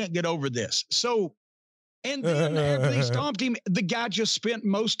I can't get over this. So, and then after they stomped him, the guy just spent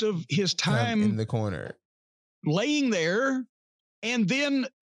most of his time in the corner, laying there, and then.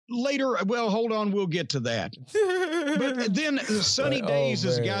 Later, well, hold on, we'll get to that. But then Sunny Days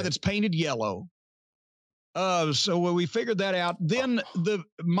is a guy that's painted yellow. So when we figured that out, then the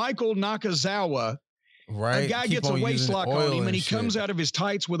Michael Nakazawa, a guy gets a waist lock on him, and he comes out of his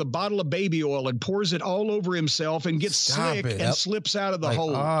tights with a bottle of baby oil and pours it all over himself and gets slick and slips out of the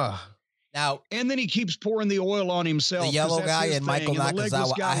hole. Now, and then he keeps pouring the oil on himself. The yellow guy and Michael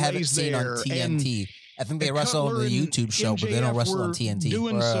Nakazawa, I haven't seen on TNT. I think they wrestle on the YouTube show, but they don't wrestle on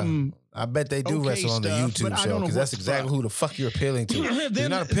TNT. I bet they do wrestle on the YouTube show because that's exactly who the fuck you're appealing to. You're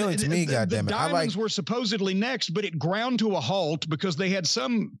not appealing to me, goddammit. The Diamonds were supposedly next, but it ground to a halt because they had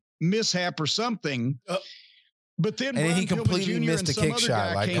some mishap or something. But then, he completely missed the kick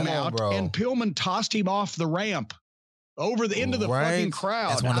shot. Like, came out, and Pillman tossed him off the ramp into the fucking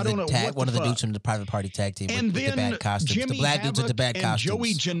crowd. That's one of the dudes from the Private Party tag team and with the bad costumes. Jimmy the black dudes with the bad costumes.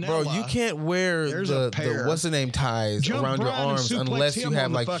 Joey Janela. Bro, you can't wear the what's the name ties around your arms unless you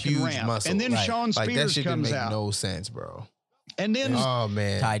have like huge muscles. And then Shawn Spears like, that shit comes didn't make out. No sense, bro. And then oh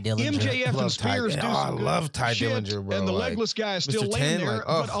man, Ty Dillinger. MJF and Spears do I love Ty Dillinger, bro. And the legless guy is still laying there,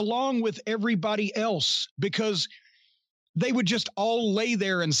 but along with everybody else, because they would just all lay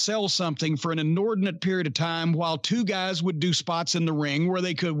there and sell something for an inordinate period of time while two guys would do spots in the ring where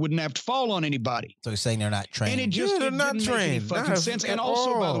they wouldn't have to fall on anybody. So you're saying they're not trained? And it just they're not didn't trained. make any fucking sense. And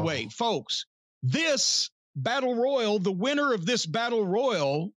also, by the way, folks, this Battle Royal, the winner of this Battle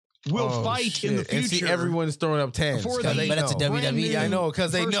Royal will fight in the future. And see, everyone's throwing up tens. But it's a WWE. I know,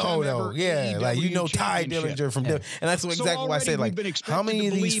 because they know, though. Yeah, like, you know Ty Dillinger from and that's exactly why I said, like, how many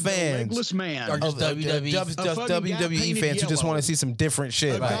of these fans are just WWE fans who just want to see some different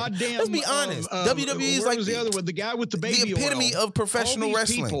shit? Like, let's be honest. WWE is like the other one, the guy with the baby the epitome of professional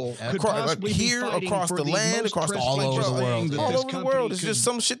wrestling. Here, across the land, across all over the world. All over the world. It's just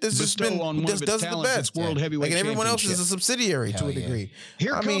some shit that's just been, just does the best. World Heavyweight Like, everyone else is a subsidiary to a degree.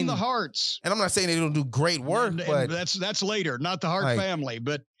 Here come the Hearts. And I'm not saying they don't do great work, but that's later, not the Hart family,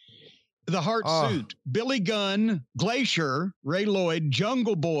 but the Hart suit. Billy Gunn, Glacier, Ray Lloyd,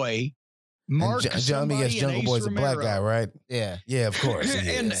 Jungle Boy, Mark. John, I guess Jungle Boy's a black guy, right? Yeah, yeah, of course.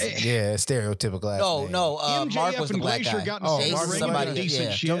 Yeah, stereotypical. No. Mark was the black guy. Somebody.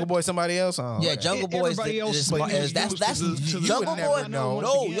 Jungle Boy, somebody else. Yeah, Jungle Boy is that's Jungle Boy.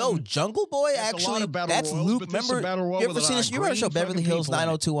 No, Jungle Boy actually. That's Luke. Remember, you ever seen this? You ever show Beverly Hills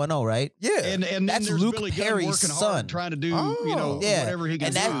 90210, right? Yeah, and that's Luke Perry's son. Trying to do, whatever he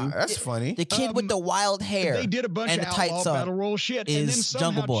can do. That's funny. The kid with the wild hair. They did a bunch of outlaw battle royal shit, and then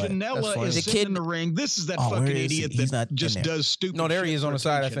somehow Janela is sitting in the ring. This is that fucking idiot that just does stupid. No, there he is on the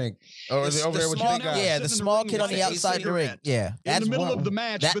side, I think. Or is he over there with the big guy? Yeah, the small kid on the outside of the ring. Yeah, in the middle of the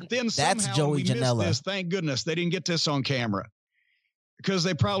match. But then somehow we missed this. Thank goodness they didn't get this on camera, because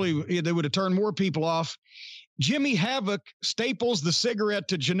they would have turned more people off. Jimmy Havoc staples the cigarette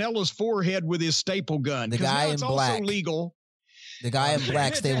to Janela's forehead with his staple gun. The guy in black. Also legal. The guy in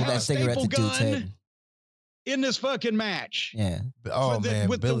black stapled that cigarette to dude's head. In this fucking match. Yeah. Man.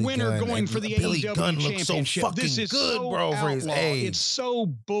 With the winner going for the Billy AEW Gunn looks so championship. fucking good, bro, for his age. It's so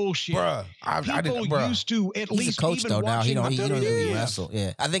bullshit. Bruh. People used to at least he's a coach, even though, now. He don't even wrestle.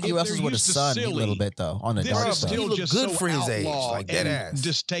 Yeah. I think he wrestles with his son a little bit, though, on the dark side. He looks good for his age. Like, dead ass.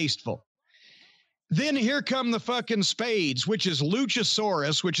 Distasteful. Then here come the fucking Spades, which is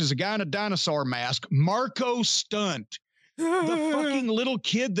Luchasaurus, which is a guy in a dinosaur mask. Marco Stunt. The fucking little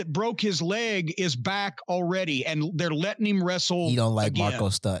kid that broke his leg is back already, and they're letting him wrestle. He don't like again. Marco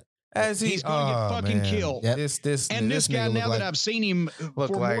Stunt. He's going to get fucking killed. Yep. This guy, now that I've seen him for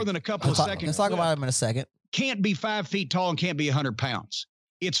more than a couple of seconds. Let's talk about him in a second. Can't be 5 feet tall and can't be 100 pounds.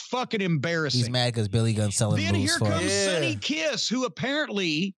 It's fucking embarrassing. He's mad because Billy Gunn's selling then moves for him. Then here comes Sonny Kiss, who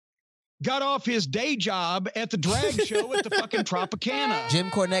apparently got off his day job at the drag show at the fucking Tropicana. Jim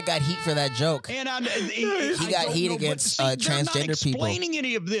Cornette got heat for that joke. And he got heat against transgender people. Explaining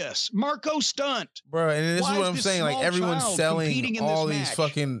any of this, Marco Stunt, bro. And this is what I'm saying. Like, everyone's selling all these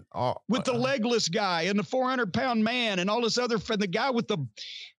fucking with the legless guy and the 400-pound man and all this other, the guy with the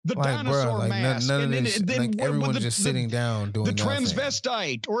dinosaur mask. None of this, then everyone's just sitting down doing the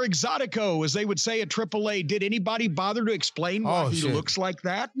transvestite or exotico, as they would say at AAA. Did anybody bother to explain why he looks like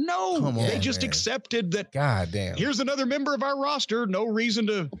that? No, they just accepted that. God damn. Here's another member of our roster. No reason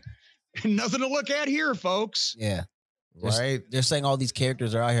to, nothing to look at here, folks. Yeah. Right, they're saying all these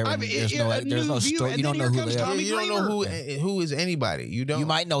characters are out here. There's no story. You don't know who they are. You don't know who is anybody. You don't. You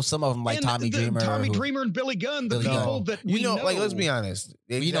might know some of them, like Tommy Dreamer. Tommy Dreamer and Billy Gunn. The people that we know. Like, let's be honest.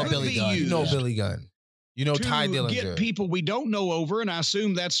 You know Billy Gunn. You know Billy Gunn. You know Ty Dillinger. Get people we don't know over, and I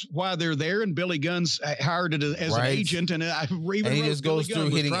assume that's why they're there. And Billy Gunn's hired as an agent, and he just goes through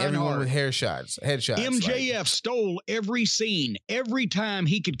hitting everyone with headshots. MJF stole every scene, every time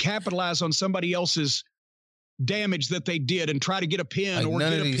he could capitalize on somebody else's damage that they did and try to get a pin or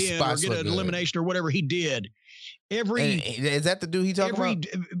get a pin or get an elimination or whatever he did. Is that the dude he talking about?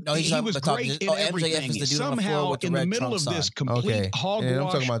 No, he was great in everything. Somehow, in the middle of this complete hogwash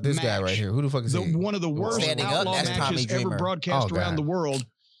I'm talking about this guy right here. Who the fuck is he? One of the worst outlaw matches ever broadcast around the world.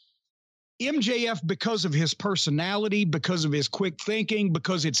 MJF, because of his personality, because of his quick thinking,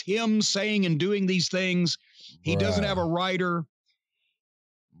 because it's him saying and doing these things, he doesn't have a writer.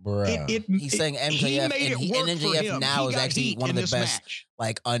 He's saying MJF, and MJF now is actually one of the best,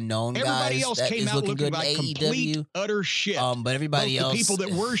 like, unknown guys. Everybody else came out looking like complete, utter shit. But everybody else, the people that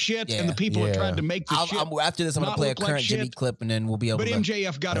were shit and the people that tried to make the shit. After this, I'm going to play a current Jimmy clip, and then we'll be able to. But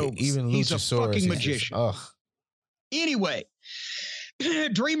MJF got over. He's a fucking magician. Anyway,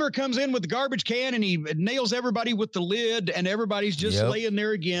 Dreamer comes in with the garbage can and he nails everybody with the lid, and everybody's just laying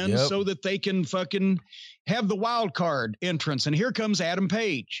there again so that they can fucking have the wild card entrance. And here comes Adam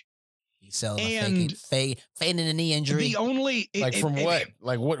Page. He's selling feigning a knee injury. The only from what?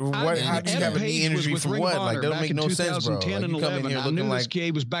 Like what? How do you have a knee injury from what? Like that don't make no sense, bro. Like, 2010 and 11. I knew this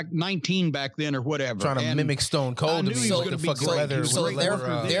kid was back 19 back then or whatever. Trying to mimic Stone Cold to me. So their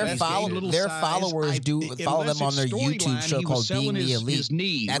followers follow them on their YouTube show called Being the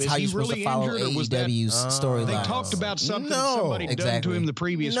Elite. That's how you're supposed to follow AEW's storyline. They talked about something somebody done to him the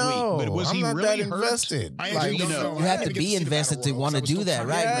previous week, but was he really invested? You have to be invested to want to do that,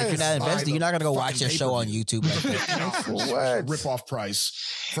 right? If you're not invested, you're not going to go watch their show on YouTube. Rip off price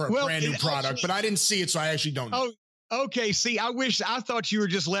for a brand new product, but I didn't see it, so I actually don't know. Oh, okay. See, I thought you were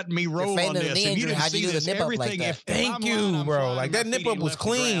just letting me roll on this. If you didn't see this, everything. Thank you, bro. Like that nip up was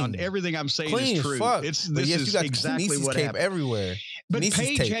clean. Everything I'm saying is true. This is exactly what happened everywhere. But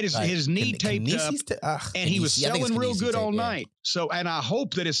Page had his knee taped up, and he was selling real good all night. So, and I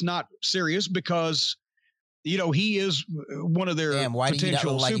hope that it's not serious because, you know, he is one of their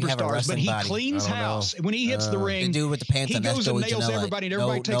potential superstars, but he cleans house. When he hits the ring, with the pants he goes and nails everybody, and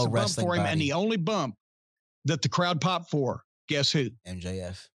everybody takes a bump for him. And the only bump that the crowd popped for, guess who?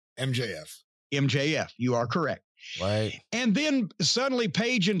 MJF. You are correct. Right. And then suddenly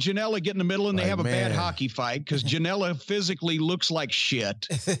Paige and Janela get in the middle and they have a bad hockey fight because Janela physically looks like shit.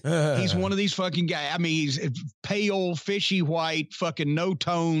 He's one of these fucking guys. I mean, he's pale, fishy white, fucking no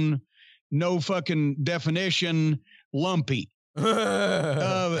tone, no fucking definition, lumpy.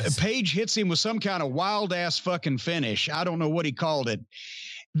 Paige hits him with some kind of wild ass fucking finish. I don't know what he called it.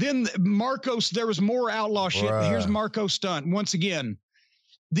 Then Marcos, there was more outlaw shit. Here's Marco Stunt. Once again,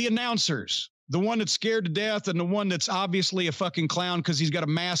 the announcers, the one that's scared to death and the one that's obviously a fucking clown because he's got a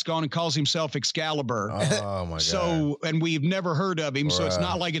mask on and calls himself Excalibur. Oh, my God. So, and we've never heard of him. So it's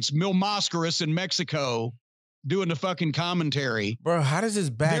not like it's Mil Mascaras in Mexico doing the fucking commentary. Bro, how does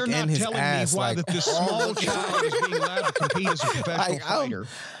his back and his ass? They're not telling me why that this small child is being allowed to compete as a professional fighter.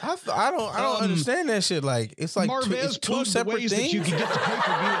 I don't understand that shit. Like, it's like Marvez two separate ways things. That you can get the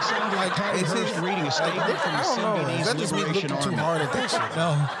pay-per-view. It sounded like Tommy Hurst reading a statement from the Symbionese That just means looking too hard at that shit.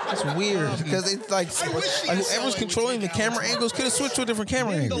 No, it's weird because it's like whoever's controlling the camera angles could have switched to a different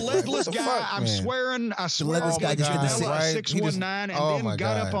camera angle. The legless guy, I'm swearing, the legless guy just did the 619 and then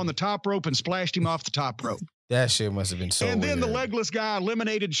got up on the top rope and splashed him off the top rope. That shit must have been so And then weird. the legless guy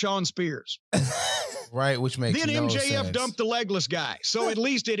eliminated Shawn Spears. Right, which makes then no MJF sense. dumped the legless guy. So at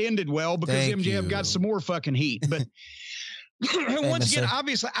least it ended well because MJF got some more fucking heat. But once again,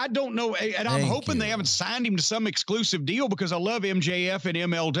 obviously, I don't know. And I'm hoping they haven't signed him to some exclusive deal because I love MJF and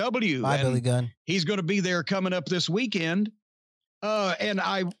MLW. Bye, Billy Gunn. He's going to be there coming up this weekend. And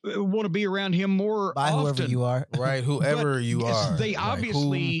I want to be around him more often. Whoever you are. Right, whoever you are. They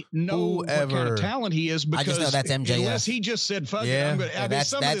obviously know what kind of talent he is because I just know that's MJF. Unless he just said, fuck it, I'm going to. I mean,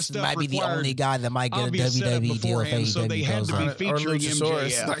 some of this stuff might be the only guy that might get a WWE deal if AEW so they had to be featuring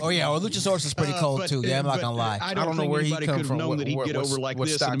MJF. Oh, yeah, or Luchasaurus is pretty cold, too. Yeah, I'm not going to lie. I don't know where he come from. Known that he'd get over like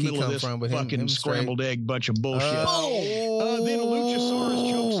this in the middle of this fucking scrambled egg bunch of bullshit. Then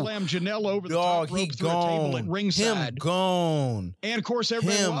Luchasaurus chokeslammed Janela over the top rope through a table at ringside. Him gone. And of course,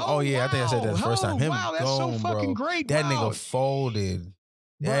 everyone. Oh yeah, I think I said that the first time. Him wow, that's gone, so fucking bro. great. That nigga folded.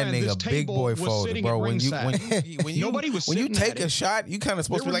 That nigga big boy folded, bro. When you take a shot, you kind of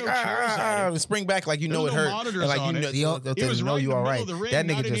supposed to be like spring back like you know it hurt, and like you know you all right. That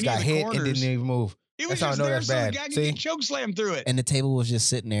nigga just got hit and didn't even move. That's how I know that's bad. See, choke slam through it, and the table was just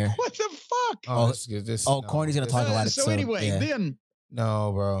sitting there. What the fuck? Corny's gonna talk about it. So anyway, then.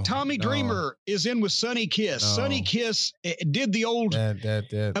 No, bro. Tommy Dreamer is in with Sonny Kiss. No. Sonny Kiss did the old,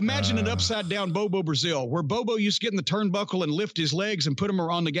 imagine an upside down Bobo Brazil, where Bobo used to get in the turnbuckle and lift his legs and put them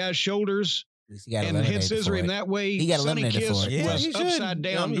on the guy's shoulders. And hit scissor him that way. He got Sonny Kiss was upside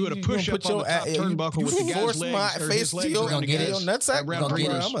down doing a push up on the top turnbuckle with the guy's legs or his legs around the guy's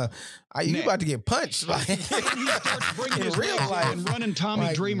you about to get punched. Like, he starts bringing his real life and running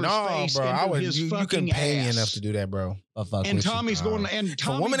Tommy Dreamer's face into his fucking ass. You can pay me enough to do that, bro. And Tommy's going, and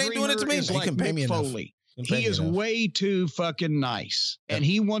Tommy Dreamer is like Mick Foley. He is way too fucking nice, and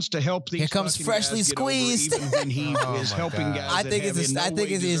he wants to help these. Here comes freshly squeezed. Even when he is helping guys. I think it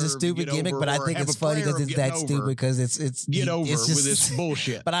is a stupid gimmick, but I think it's funny because it's that stupid because it's get over with this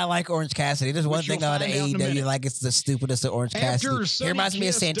bullshit. But I like Orange Cassidy. There's one thing on AEW like it's the stupidest of Orange Cassidy. He reminds me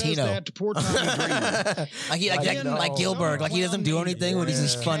of Santino. Like Gilbert. Like he doesn't do anything, but he's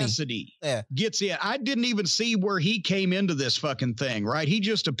just funny. Cassidy gets in. I didn't even see where he came into this fucking thing. Right, he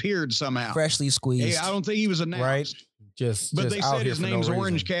just appeared somehow, freshly squeezed. I don't think he was announced. Right. But they said his name's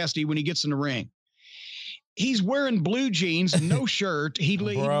Orange Cassidy when he gets in the ring. He's wearing blue jeans, no shirt. He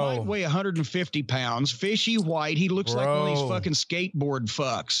might weigh 150 pounds, fishy white. He looks like one of these fucking skateboard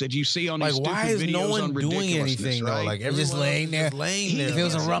fucks that you see on these stupid why is videos no one on doing anything, right? though? Like, they're just laying there. If it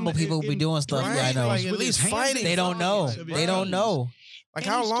was a Rumble, people would be doing stuff. Yeah, I know. Like, at least fighting. They don't know. They don't know. Like,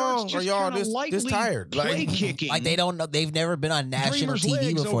 how long are y'all this tired? Like, kicking. Like, they don't know. They've never been on national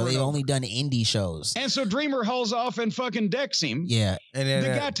TV before. They've only done indie shows. And so Dreamer hauls off and fucking decks him. Yeah. And then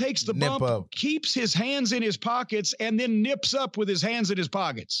the guy takes the bump, keeps his hands in his pockets, and then nips up with his hands in his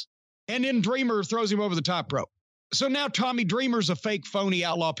pockets. And then Dreamer throws him over the top rope. So now Tommy Dreamer's a fake, phony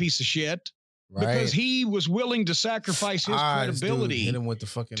outlaw piece of shit. Right. Because he was willing to sacrifice his credibility. Hit him with the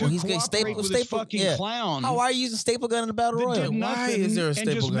fucking. To cooperate with this fucking clown. How are you using staple gun in the battle royal? Why is there a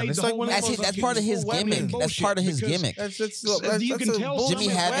staple gun? It's like that's part of his gimmick. That's part of his gimmick. You can tell Jimmy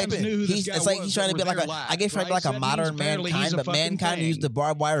Havoc. It's like he's trying to be like I guess trying to be like a modern Mankind, but Mankind used the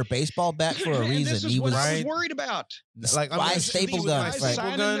barbed wire baseball bat for a reason. This is what I was worried about. Like why staple guns?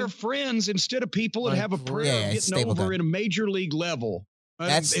 Signing their friends instead of people that have a prayer getting over at a major league level.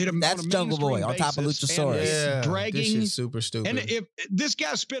 That's Jungle Boy on top of Luchasaurus. Yeah, dragging. This is super stupid. And if this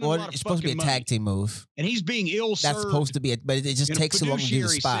guy's spending a lot of it's supposed to be a tag team move, and he's being ill-served. That's supposed to be it, but it just takes so long to do the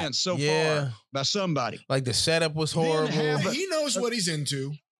spot. So far by somebody. Like the setup was horrible. He knows what he's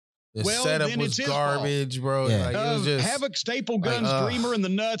into. The setup was garbage, bro. Yeah. Like, it was just, Havoc staple guns Dreamer in the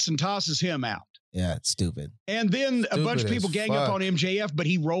nuts and tosses him out. Yeah, it's stupid. And then a bunch of people gang up on MJF, but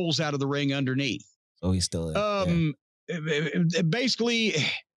he rolls out of the ring underneath. So he's still in. Basically,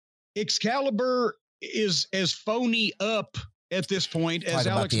 Excalibur is as phony up at this point as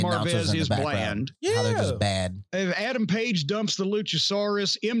Alex Marvez is bland. Yeah. How they're just bad. Adam Page dumps the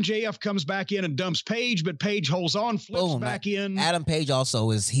Luchasaurus. MJF comes back in and dumps Page, but Page holds on, flips back in. Adam Page also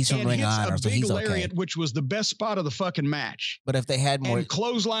he's from Ring of Honor, so he's okay. Lariat, which was the best spot of the fucking match. But if they had more, and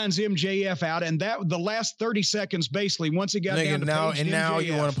clotheslines MJF out, and that the last 30 seconds, basically, once it got down to Page and now MJF,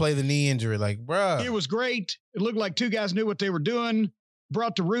 you want to play the knee injury, like, bruh. It was great. It looked like two guys knew what they were doing.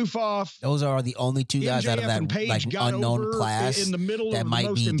 Brought the roof off. Those are the only two guys out of that like unknown class in the middle that of might the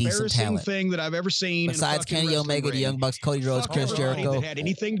most be decent talent. Thing that I've ever seen. Besides Kenny Omega, the Young Bucks, Cody Rhodes, Chris Jericho. That had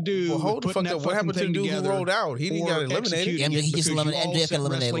anything to do with putting that what happened to the dude who rolled out? He didn't get eliminated. He just eliminated. MJF got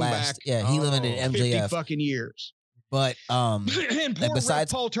eliminated last. Yeah, he eliminated MJF. 50 fucking years. But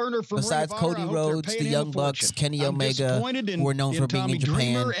besides Paul Turner from besides Cody Rhodes, the Young Bucks, Kenny Omega, who are known for being in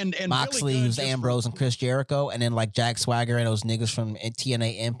Japan, and Moxley, who's Ambrose, and Chris Jericho, and then like Jack Swagger and those niggas from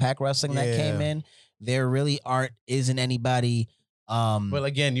TNA Impact Wrestling that came in, there really isn't anybody. Well,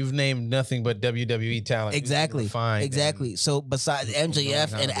 again, you've named nothing but WWE talent. Exactly. Exactly. So besides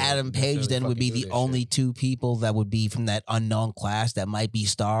MJF and Adam Page, then would be the only two people that would be from that unknown class that might be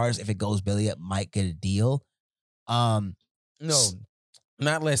stars. If it goes belly up, might get a deal. No,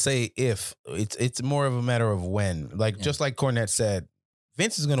 not let's say if. It's more of a matter of when. Like just like Cornette said,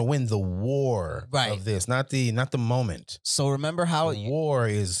 Vince is going to win the war of this, not the moment. So remember how the war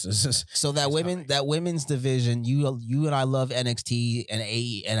is. So that women's division, you and I love NXT and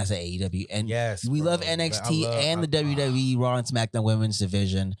I say AEW, and yes, we love NXT and the WWE Raw and SmackDown women's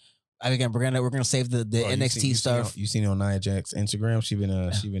division. Again, we're gonna save the NXT stuff. You seen on Nia Jax's Instagram? She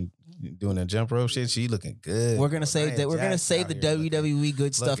been doing a jump rope shit. She looking good. We're gonna save that. We're gonna save the WWE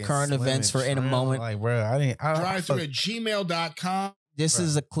good stuff, current events for in a moment. Like, bro, I drive through at gmail.com. This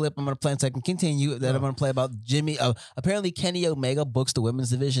is a clip I'm gonna play so I can continue that I'm gonna play about Jimmy. Apparently, Kenny Omega books the women's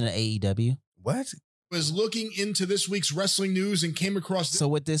division at AEW. What? Was looking into this week's wrestling news and came across. So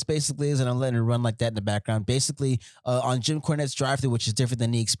what this basically is, and I'm letting it run like that in the background. Basically, on Jim Cornette's drive-thru, which is different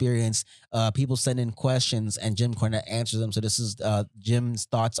than the experience, people send in questions and Jim Cornette answers them. So this is Jim's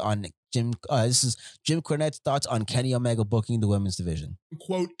thoughts on This is Jim Cornette's thoughts on Kenny Omega booking the women's division.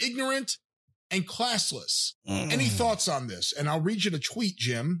 Quote, ignorant and classless. Any thoughts on this? And I'll read you the tweet,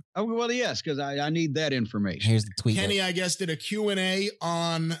 Jim. Oh, well, yes, because I need that information. Here's the tweet. Kenny, I guess, did a Q&A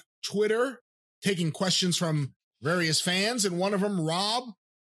on Twitter, taking questions from various fans. And one of them, Rob,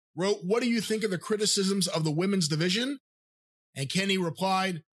 wrote, what do you think of the criticisms of the women's division? And Kenny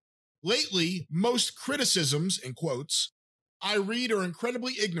replied, lately, most criticisms, in quotes, I read are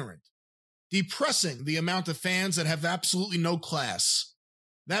incredibly ignorant, depressing the amount of fans that have absolutely no class.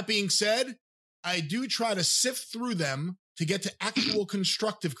 That being said, I do try to sift through them to get to actual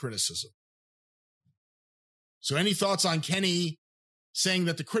constructive criticism. So any thoughts on Kenny saying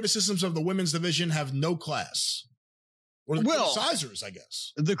that the criticisms of the women's division have no class? Or the criticizers, I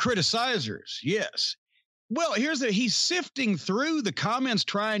guess. The criticizers, yes. Well, he's sifting through the comments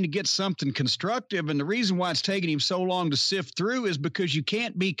trying to get something constructive. And the reason why it's taking him so long to sift through is because you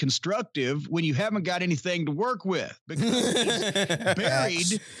can't be constructive when you haven't got anything to work with. Because he's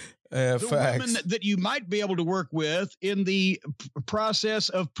buried the woman that you might be able to work with in the process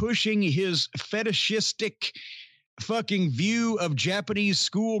of pushing his fetishistic fucking view of Japanese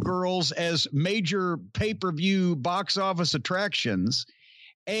schoolgirls as major pay-per-view box office attractions.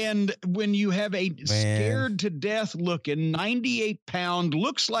 And when you have a scared to death looking 98-pound,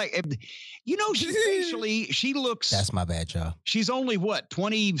 looks like, she looks. That's my bad, y'all. She's only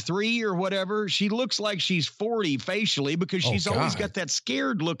 23 or whatever. She looks like she's 40 facially because she's always got that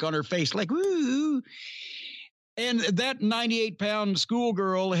scared look on her face, like, ooh. And that 98-pound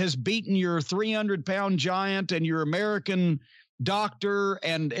schoolgirl has beaten your 300-pound giant and your American doctor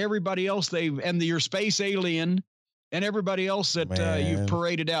and everybody else your space alien. And everybody else that you've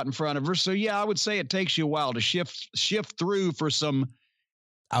paraded out in front of her. So, yeah, I would say it takes you a while to shift through for some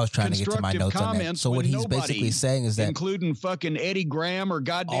I was trying to get to my notes on that. So what he's basically saying is that including fucking Eddie Graham or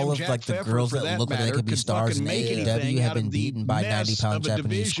goddamn all of Jack like the Pfeffer, girls that look like they could be stars in AEW have been beaten by 90-pound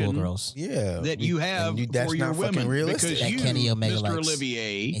Japanese schoolgirls. Yeah, that you have for your women because you, Kenny Omega Mr. likes,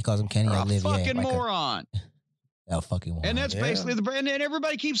 Olivier, he calls him Kenny Olivier, fucking like moron. Fucking moron. And that's basically the brand. And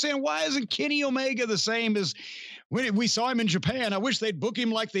everybody keeps saying, why isn't Kenny Omega the same as when we saw him in Japan? I wish they'd book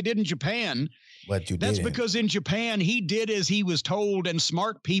him like they did in Japan. That's because in Japan, he did as he was told, and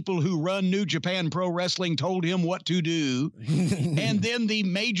smart people who run New Japan Pro Wrestling told him what to do. And then the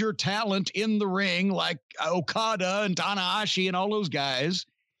major talent in the ring, like Okada and Tanahashi and all those guys,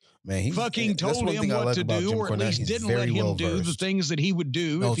 fucking told him what to do, or at least didn't let him do the things that he would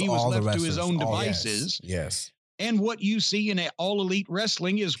do if he was left to his own devices. Yes. And what you see in All Elite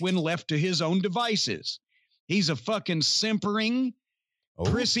Wrestling is when left to his own devices. He's a fucking simpering,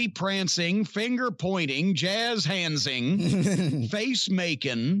 prissy prancing, finger pointing, jazz handsing, face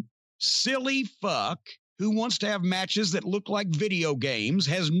making, silly fuck who wants to have matches that look like video games,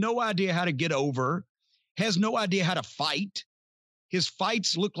 has no idea how to get over, has no idea how to fight. His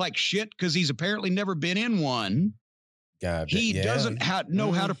fights look like shit because he's apparently never been in one. He doesn't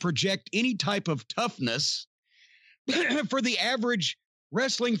know how to project any type of toughness. For the average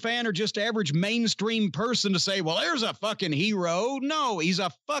wrestling fan or just average mainstream person to say, well, there's a fucking hero. No, he's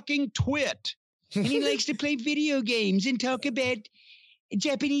a fucking twit. And he likes to play video games and talk about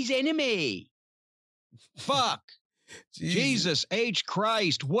Japanese anime. Fuck. Jesus H.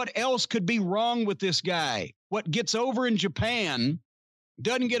 Christ. What else could be wrong with this guy? What gets over in Japan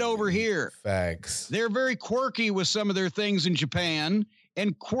doesn't get over here. Facts. They're very quirky with some of their things in Japan.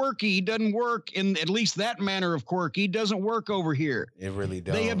 And quirky doesn't work in at least that manner of quirky doesn't work over here. It really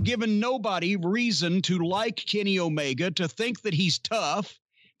does. They have given nobody reason to like Kenny Omega, to think that he's tough,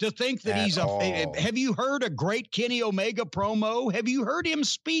 to think that he's have you heard a great Kenny Omega promo? Have you heard him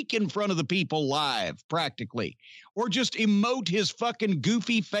speak in front of the people live practically? Or just emote his fucking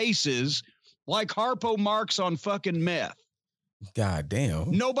goofy faces like Harpo Marx on fucking meth? God damn.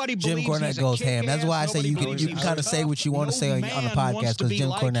 Nobody believes Jim Cornette goes ham. That's why I say you can kind of say what you want to say on the podcast because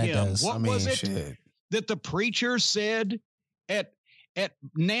Jim Cornette does. What was it that the preacher said at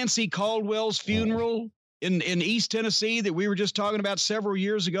Nancy Caldwell's funeral in East Tennessee that we were just talking about several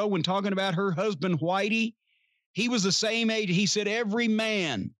years ago when talking about her husband, Whitey? He was the same age. He said every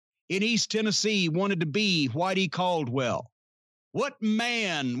man in East Tennessee wanted to be Whitey Caldwell. What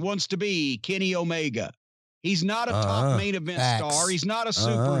man wants to be Kenny Omega? He's not a top main event star. He's not a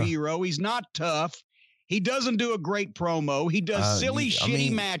superhero. He's not tough. He doesn't do a great promo. He does silly,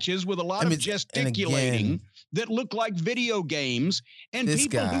 shitty matches with a lot of gesticulating that look like video games. And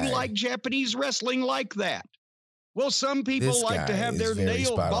people who like Japanese wrestling like that. Well, some people like to have their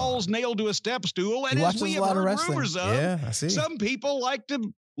balls nailed to a step stool. And as we have heard rumors of, some people like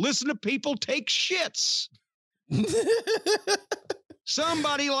to listen to people take shits.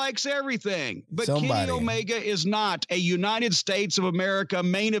 Somebody likes everything, but Kenny Omega is not a United States of America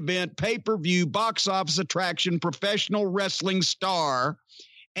main event, pay-per-view, box office attraction, professional wrestling star,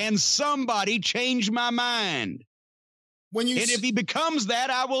 and somebody changed my mind. And if he becomes that,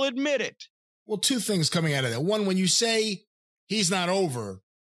 I will admit it. Well, two things coming out of that. One, when you say he's not over,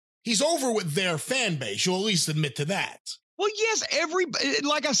 he's over with their fan base. You'll at least admit to that. Well, yes,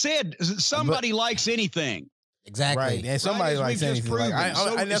 like I said, somebody likes anything. Exactly. Right. And somebody likes anything.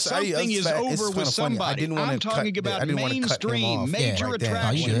 Something is over with somebody. I'm talking about mainstream, major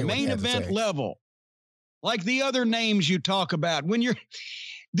attraction, main event level. Like the other names you talk about. When you're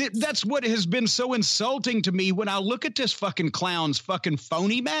that's what has been so insulting to me when I look at this fucking clown's fucking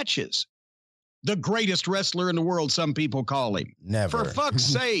phony matches. The greatest wrestler in the world, some people call him. Never. For fuck's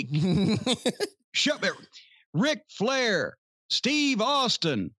sake. Ric Flair, Steve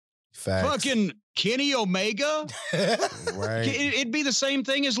Austin, fucking Kenny Omega. Right. It'd be the same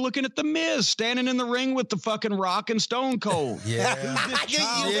thing as looking at The Miz standing in the ring with the fucking Rock and Stone Cold. Yeah.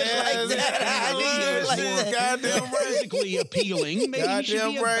 Goddamn physically appealing. Maybe he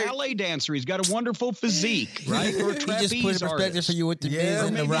should be a ballet dancer. He's got a wonderful physique, right? Or a trapeze just put in perspective for you with The Miz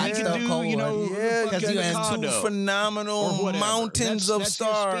and the Rock and Stone Cold. Because you have two phenomenal mountains of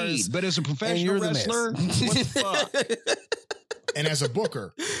stars. But as a professional wrestler, what the fuck? And as a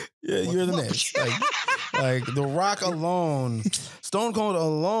booker, you're the Miz. Like The Rock alone, Stone Cold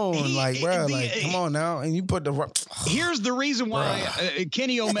alone, bro, come on now, and you put the Rock. Here's the reason why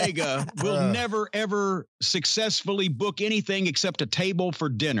Kenny Omega will never ever successfully book anything except a table for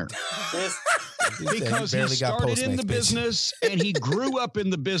dinner. Because he started in the business and he grew up in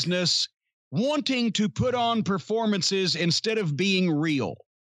the business, wanting to put on performances instead of being real.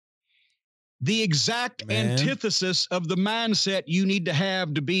 The exact antithesis of the mindset you need to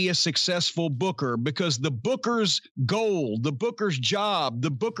have to be a successful booker, because the booker's goal, the booker's job,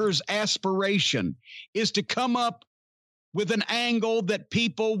 the booker's aspiration is to come up with an angle that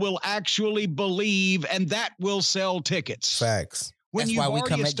people will actually believe, and that will sell tickets. Facts. When you've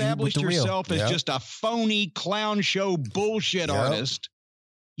already established yourself as just a phony clown show bullshit artist,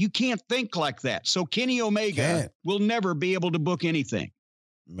 you can't think like that. So Kenny Omega will never be able to book anything.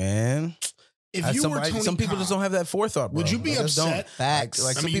 Man. If you were Tony some people just don't have that forethought, bro. Would you be upset? Facts.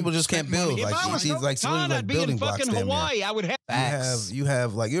 Like some people just can't build. If I was like building blocks. In Hawaii, I would have. Facts. You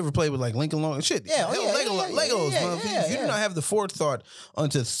have you ever played with Lincoln Long shit? Legos. You do not have the forethought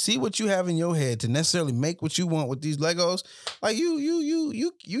to see what you have in your head to necessarily make what you want with these Legos. Like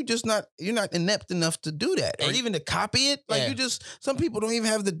you just not, you're not inept enough to do that, or even to copy it. Like some people don't even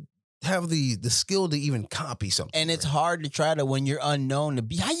have the skill to even copy something. And it's hard to try to, when you're unknown, to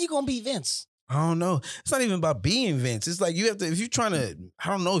be, how you gonna be Vince? I don't know. It's not even about being Vince. It's like you have to, if you're trying to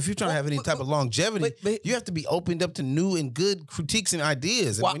have any type of longevity, you have to be opened up to new and good critiques and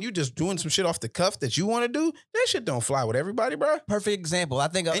ideas. And when you're just doing some shit off the cuff that you want to do, that shit don't fly with everybody, bro. Perfect example. I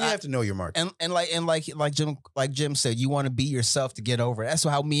think, and you have to know your market. And like Jim said, you want to be yourself to get over it. That's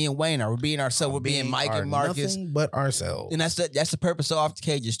how me and Wayne are. We're being ourselves. We're being Mike and Marcus, nothing but ourselves. And that's the purpose of Off the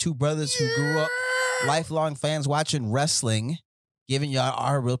Cage. Is two brothers who grew up lifelong fans watching wrestling, giving y'all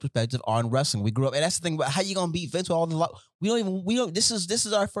our real perspective on wrestling. We grew up, and that's the thing about how you gonna beat Vince with all the we don't. This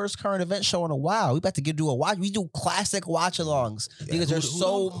is our first current event show in a while. We about to do a watch. We do classic watch-alongs because there's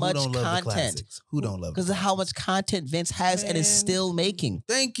so much content. Who don't love? Because of how much content Vince has and is still making.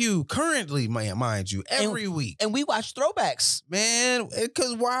 Thank you. Currently, mind you, every week, and we watch throwbacks, man.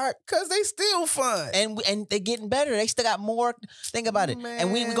 Because why? Because they still fun, and they getting better. They still got more. Think about it. Man.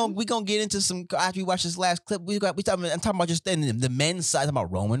 And we gonna get into some after we watch this last clip. I'm talking about just the men's side. I'm talking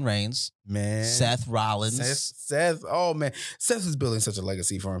about Roman Reigns, man, Seth Rollins, Seth. Oh man. Seth is building such a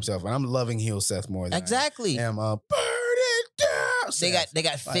legacy for himself, and I'm loving heel Seth more than exactly. I am. Burn it down. Seth. They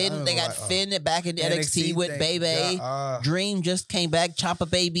got Finn. They got Finn back in NXT with Baby. Dream just came back. Ciampa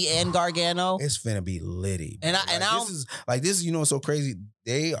Baby and Gargano. It's finna be litty. Bro. And this is what's so crazy.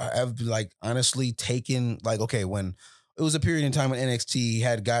 They have honestly taken when it was a period in time when NXT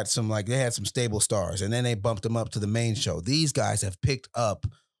had got some they had some stable stars, and then they bumped them up to the main show. These guys have picked up.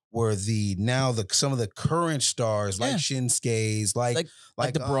 Were some of the current stars like Shinsuke's, like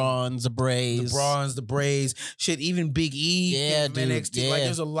the Brawns, the Braves, shit, even Big E, NXT. Like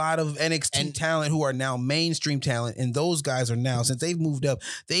there's a lot of NXT talent who are now mainstream talent, and those guys are now, since they've moved up,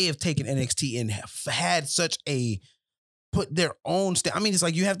 they have taken NXT and have had such put their own. I mean, it's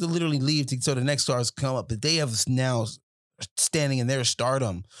like you have to literally leave so the next stars come up, but they have now standing in their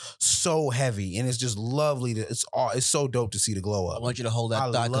stardom so heavy, and it's just lovely it's so dope to see the glow up. I want you to hold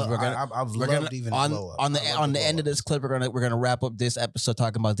that thought, because we're gonna on the end of this clip, we're gonna wrap up this episode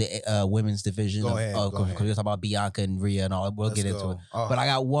talking about the women's division. Go ahead. We're talking about Bianca and Rhea and all. Let's get into it. But I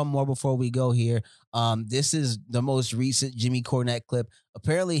got one more before we go here. This is the most recent Jimmy Cornette clip.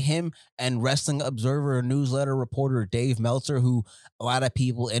 Apparently him and Wrestling Observer newsletter reporter Dave Meltzer, who a lot of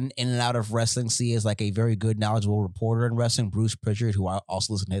people in and out of wrestling see as a very good, knowledgeable reporter in wrestling, Bruce Pritchard, who I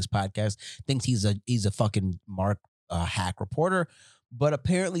also listen to his podcast, thinks he's a fucking hack reporter. But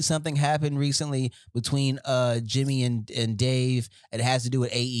apparently something happened recently between Jimmy and Dave. It has to do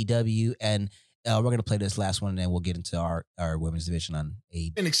with AEW, and we're going to play this last one, and then we'll get into our women's division on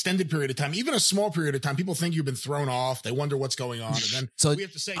AEW. An extended period of time, even a small period of time, people think you've been thrown off. They wonder what's going on. And then we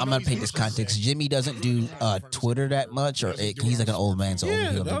have to say, I'm going to paint this context. Jimmy doesn't do Twitter that much, or he's like an old man. So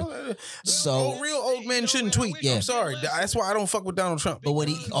real old men shouldn't tweet. Yeah. I'm sorry. That's why I don't fuck with Donald Trump. But when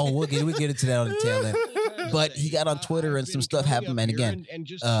we'll get into that on the tail end. But he got on Twitter and some stuff happened. And again,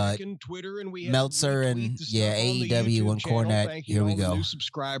 Meltzer and AEW and Cornette. Here we go. New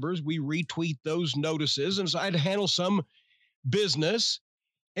subscribers, we retweet those notices, and so I had to handle some business.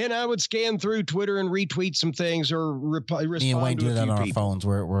 And I would scan through Twitter and retweet some things or respond Me and Wayne to do a that few on our people. phones.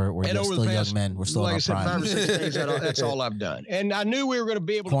 We're still young men. We're still like in our I said, prime. 5 or 6 days. That's all I've done. And I knew we were going to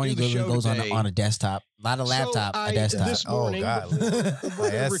be able Corny to do the show goes today. on a desktop, not a laptop, a desktop. This morning,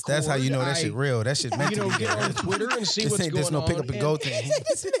 that's how you know that shit real. That shit meant to be get on Twitter and see what's going on. There's no pick up and go thing.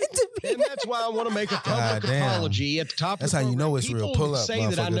 And that's why I want to make a public apology at the top. That's of the how you know it's People real. Pull up, say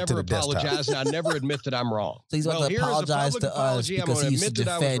that I never apologize and I never admit that I'm wrong. So he's going to apologize to us because he used to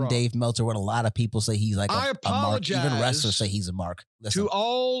defend Dave Meltzer when a lot of people say he's like a mark. Even wrestlers say he's a mark. Listen. To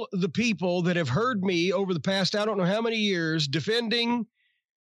all the people that have heard me over the past, I don't know how many years, defending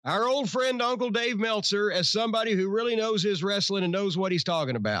our old friend Uncle Dave Meltzer as somebody who really knows his wrestling and knows what he's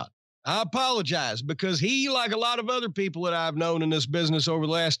talking about. I apologize because he, like a lot of other people that I've known in this business over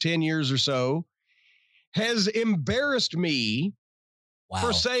the last 10 years or so, has embarrassed me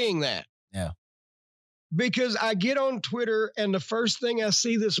for saying that. Yeah. Because I get on Twitter and the first thing I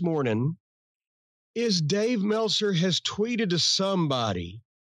see this morning is Dave Meltzer has tweeted to somebody.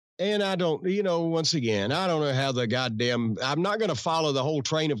 And I don't, once again, I don't know how I'm not going to follow the whole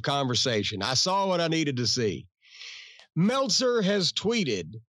train of conversation. I saw what I needed to see. Meltzer has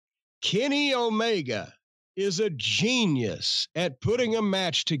tweeted, Kenny Omega is a genius at putting a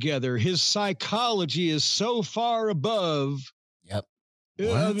match together. His psychology is so far above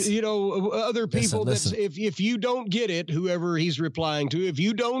other people. Listen. If you don't get it, whoever he's replying to, if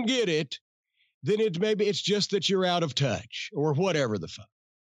you don't get it, then maybe it's just that you're out of touch or whatever the fuck.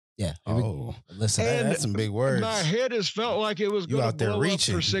 Yeah. Listen, that's some big words. My head has felt like it was going to blow up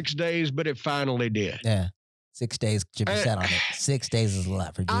for 6 days, but it finally did. Yeah. 6 days, Jimmy sat on it. 6 days is a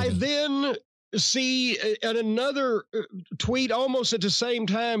lot for Jimmy. I then see at another tweet almost at the same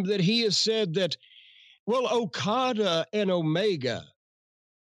time that he has said that, well, Okada and Omega,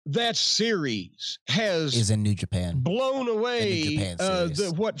 that series is in New Japan, blown away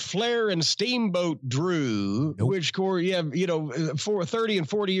what Flair and Steamboat drew, which for 30 and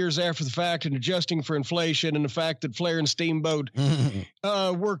 40 years after the fact, and adjusting for inflation and the fact that Flair and Steamboat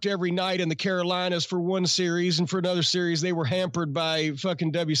worked every night in the Carolinas for one series, and for another series they were hampered by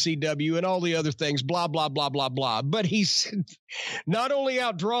fucking WCW and all the other things, blah blah blah blah blah. But he's not only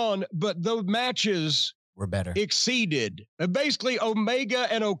outdrawn, but the matches were better, exceeded. Basically, Omega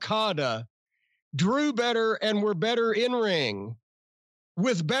and Okada drew better and were better in ring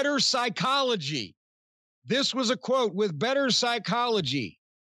with better psychology. This was a quote, with better psychology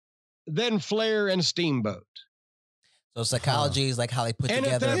than Flair and Steamboat. So psychology is like how they put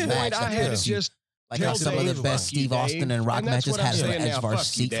together a match. I had to just like how some of the best Steve Austin and Rock matches had an edge of our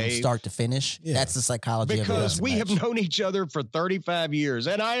seat from start to finish. Yeah. That's the psychology of it. Because we have known each other for 35 years,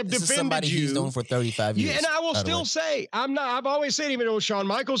 and I have defended somebody you. He's known for 35 years. Yeah, and I will still say, I've always said, even though Shawn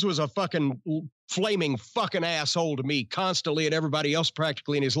Michaels was a fucking flaming fucking asshole to me constantly and everybody else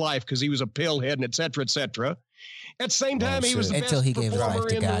practically in his life because he was a pillhead and et cetera, et cetera. At the same time, he was the until best he gave his life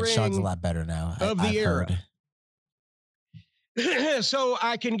to God. ring Shawn's a lot better now. Of the era. Heard. So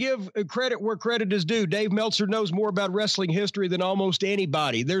I can give credit where credit is due. Dave Meltzer knows more about wrestling history than almost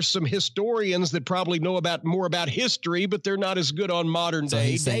anybody. There's some historians that probably know more about history, but they're not as good on modern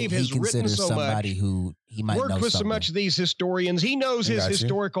day. Dave has written so much. Who he might worked with so much of these historians. He knows his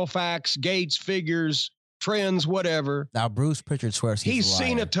historical facts, gates, figures, trends, whatever. Now Bruce Pritchard swears he's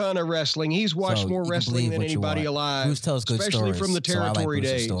seen a ton of wrestling. He's watched more wrestling than anybody alive. Bruce tells good especially stories, from the territory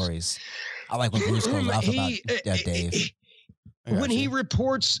days. Stories. I like when Bruce goes off about Dave. When he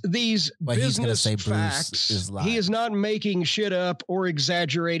reports these business facts, he is not making shit up or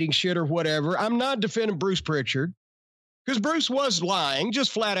exaggerating shit or whatever. I'm not defending Bruce Pritchard because Bruce was lying,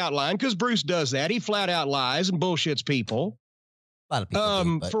 just flat out lying, because Bruce does that. He flat out lies and bullshits people. A lot of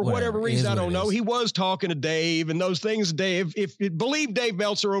people do, for whatever reason, I don't know. He was talking to Dave and those things. Dave, believe Dave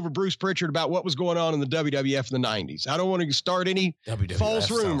Meltzer over Bruce Pritchard about what was going on in the WWF in the 90s. I don't want to start any false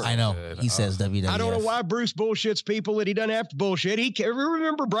rumors. I know. He says WWF. I don't know why Bruce bullshits people that he doesn't have to bullshit.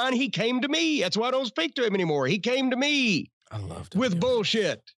 Remember, Brian, he came to me. That's why I don't speak to him anymore. He came to me with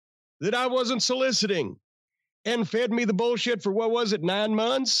bullshit that I wasn't soliciting and fed me the bullshit for, 9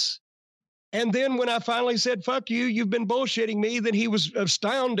 months? And then when I finally said, fuck you, you've been bullshitting me, then he was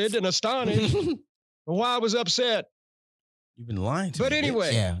astounded and astonished why I was upset. You've been lying to me. But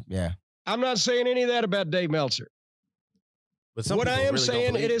anyway, yeah. I'm not saying any of that about Dave Meltzer. But what I am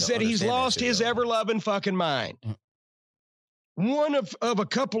saying is that he's lost his ever-loving fucking mind. One of a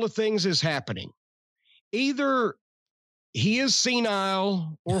couple of things is happening. Either he is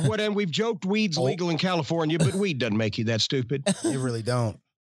senile or whatever. We've joked weed's legal in California, but weed doesn't make you that stupid. It really don't.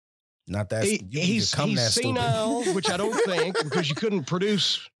 Not that he's senile, which I don't think, because you couldn't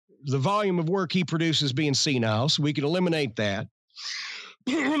produce the volume of work he produces being senile, so we can eliminate that.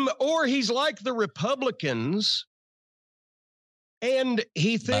 Or he's like the Republicans, and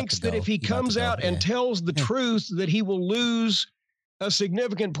he thinks that if he comes out and tells the truth, that he will lose a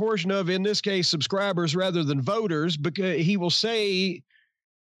significant portion of, in this case, subscribers rather than voters, because he will say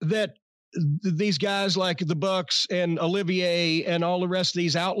that these guys like the Bucks and Olivier and all the rest of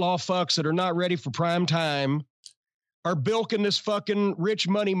these outlaw fucks that are not ready for prime time are bilking this fucking rich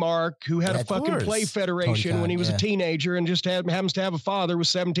money Mark who had a fucking play federation when he was a teenager and just happens to have a father with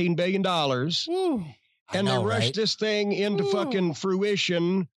 $17 billion. And they rushed this thing into fucking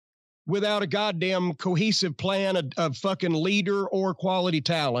fruition without a goddamn cohesive plan, a fucking leader or quality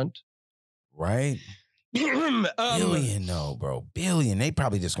talent. Right. Billion, no, bro. Billion. They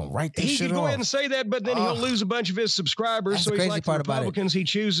probably just gonna write this shit off. He can go ahead and say that, but then he'll lose a bunch of his subscribers. That's so the he's crazy like part the Republicans. He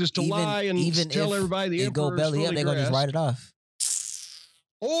chooses to lie and tell everybody the emperor's go belly up, they're gonna just write it off.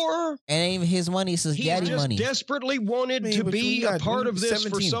 Or and even his money, it's his daddy money. He just desperately wanted to be a part of this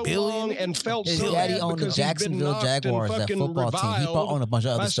for so long and felt his so daddy bad owned the because he's been Jacksonville knocked Jaguars, and that fucking football team. He owned a bunch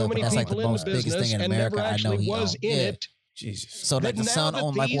of other stuff, but that's like the most biggest thing in America I know he owned. Yeah. Jesus. So like the son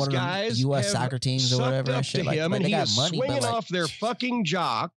owned like one of the U.S. soccer teams or whatever and shit. Like they got money, swinging but like, off their fucking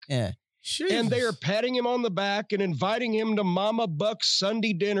jock. Yeah. Jesus. And they are patting him on the back and inviting him to Mama Buck's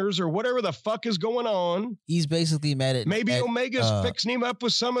Sunday dinners or whatever the fuck is going on. He's basically mad at maybe Omega's fixing him up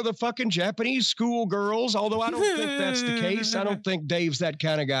with some of the fucking Japanese schoolgirls, although I don't think that's the case. I don't think Dave's that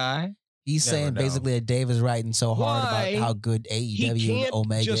kind of guy. He's saying basically that Dave is writing so hard about how good AEW and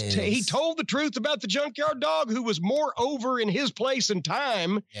Omega is. He told the truth about the Junkyard Dog, who was more over in his place and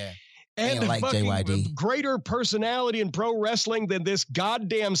time. Yeah. And like JYD. Greater personality in pro wrestling than this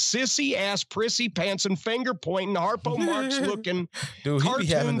goddamn sissy ass, prissy pants and finger pointing, Harpo Marx looking dude,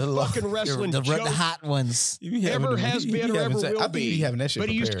 cartoon fucking wrestling the hot ones. Ever has been or ever will be. But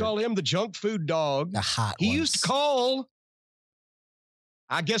he used to call him the junk food dog. The hot He ones. used to call.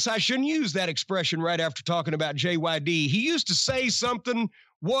 I guess I shouldn't use that expression right after talking about JYD. He used to say something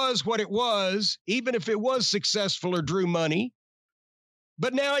was what it was, even if it was successful or drew money.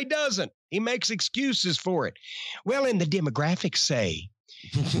 But now he doesn't. He makes excuses for it. Well, and the demographics say.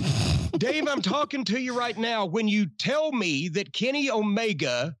 Dave, I'm talking to you right now. When you tell me that Kenny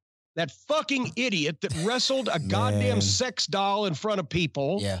Omega, that fucking idiot that wrestled a goddamn sex doll in front of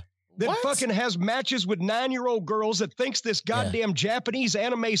people, that fucking has matches with 9-year-old girls, that thinks this goddamn Japanese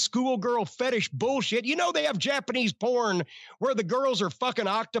anime schoolgirl fetish bullshit. You know they have Japanese porn where the girls are fucking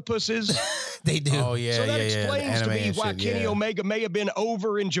octopuses. They do. Oh, yeah, so that explains to me why Kenny Omega may have been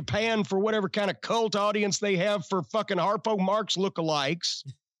over in Japan for whatever kind of cult audience they have for fucking Harpo Marx lookalikes.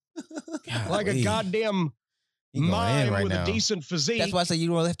 Like a goddamn mime with a decent physique. That's why I say you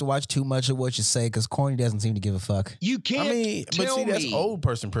don't really have to watch too much of what you say because Corny doesn't seem to give a fuck. You can't tell me. That's old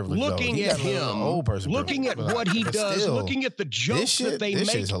person privilege. Looking at him, old person looking at what he does, looking at the jokes that they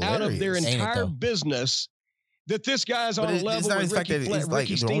make out of their entire business. That this guy's on a level with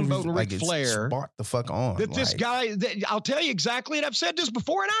Ricky Steamboat and Ric Flair. Spot the fuck on. That this guy, I'll tell you exactly, and I've said this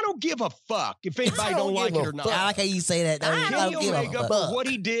before, and I don't give a fuck if anybody don't like it or not. I like how you say that. Kenny Omega for what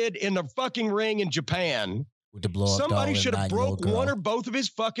he did in the fucking ring in Japan. With the blow up somebody should have broke one or both of his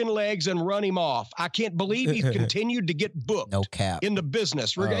fucking legs and run him off. I can't believe he continued to get booked. No cap in the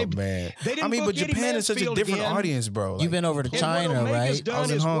business. Oh, man. They didn't but Japan is such a different audience, bro. You've been over to China, what right?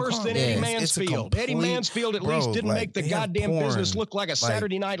 Done is worse than Eddie Mansfield. Eddie Mansfield at least didn't make the goddamn business look like a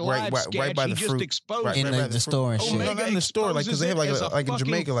Saturday Night Live sketch. He just exposed in the store and shit. No, not in the store, like because they have like in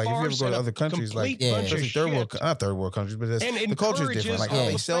Jamaica, like if you ever go to other countries, like especially not third world countries, but the culture is different. Like how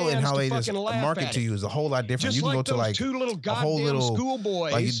they sell and how they just market to you is a whole lot different. You can go to like two little goddamn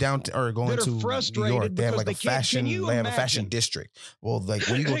schoolboys, like down to or going to New York, they have like a fashion. They have a fashion district. Well, like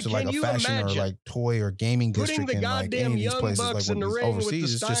when you go to like a fashion or like toy or gaming district in like any of these places, like when it's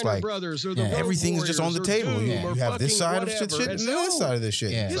overseas, it's just like everything is just on the table. You have this side of shit and this side of this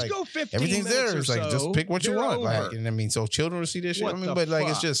shit. It's like everything's there. It's like just pick what you want. Like, and I mean, so children will see this shit. I mean, but like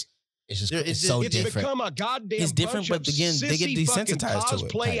it's just. It's so different. It's become a goddamn. It's different, but again, they get desensitized to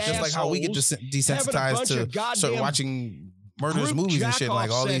it. Just like how we get desensitized to start watching murderous movies and shit,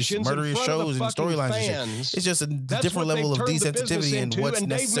 like all these murderous shows and storylines and shit. It's just a different level of desensitivity and what's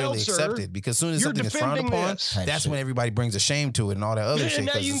necessarily accepted. Because as soon as something is frowned upon, that's when everybody brings a shame to it and all that other shit.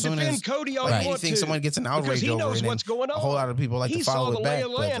 Now you can defend Cody all you want to. Someone gets an outrage over it, what's going on. A whole lot of people like to follow it back.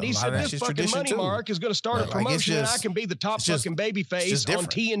 But he said this fucking money mark is going to start a promotion and I can be the top fucking baby face on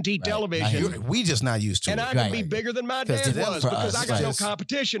TNT television. We just not used to it. And I can be bigger than my dad was because I got no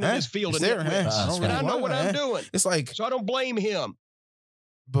competition in this field of nitwits. And I know what I'm doing. It's like, so I don't blame him.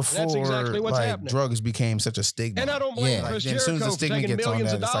 Before that's exactly what's happening. Drugs became such a stigma. And I don't blame Chris Jericho as soon as the stigma gets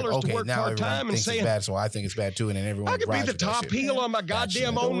millions of dollars to work part-time and saying, it's bad, so I think it's bad too, and then everyone I could be the top heel on my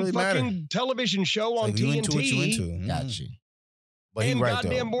goddamn own fucking television show on TNT. Gotcha. But and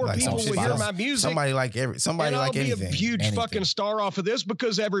goddamn more people will hear my music. Somebody like anything. I'll be a huge fucking star off of this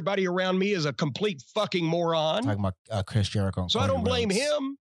because everybody around me is a complete fucking moron. Talking about Chris Jericho. So I don't blame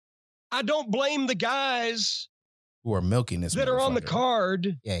him. I don't blame the guys who are milking this that are on the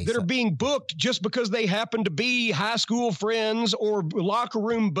card that are being booked just because they happen to be high school friends or locker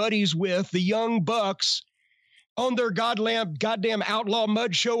room buddies with the Young Bucks on their goddamn Outlaw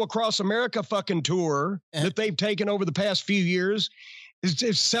Mud Show Across America fucking tour that they've taken over the past few years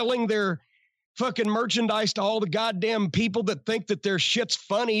is selling their fucking merchandise to all the goddamn people that think that their shit's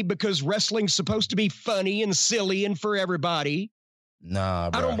funny because wrestling's supposed to be funny and silly and for everybody. Nah,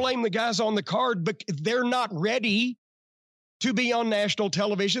 bro. I don't blame the guys on the card, but they're not ready to be on national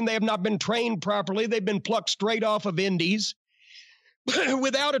television. They have not been trained properly. They've been plucked straight off of indies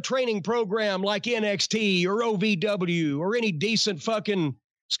without a training program like NXT or OVW or any decent fucking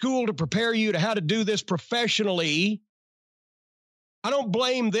school to prepare you to how to do this professionally. I don't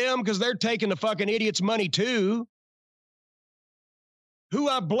blame them because they're taking the fucking idiot's money too. Who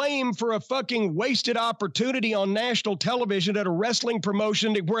I blame for a fucking wasted opportunity on national television at a wrestling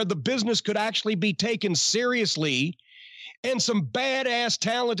promotion where the business could actually be taken seriously and some badass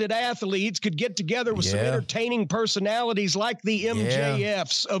talented athletes could get together with some entertaining personalities like the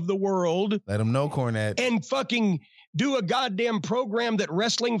MJFs of the world. Let them know, Cornette. And fucking do a goddamn program that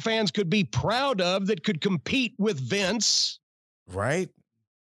wrestling fans could be proud of that could compete with Vince. Right.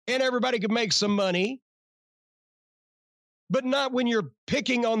 And everybody could make some money. But not when you're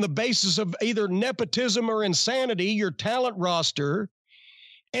picking on the basis of either nepotism or insanity, your talent roster,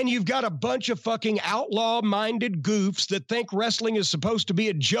 and you've got a bunch of fucking outlaw-minded goofs that think wrestling is supposed to be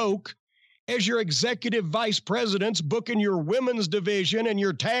a joke as your executive vice presidents booking your women's division and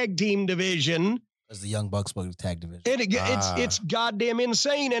your tag team division. As the Young Bucks book the tag division. And it's goddamn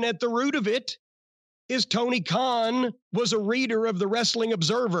insane. And at the root of it is Tony Khan was a reader of the Wrestling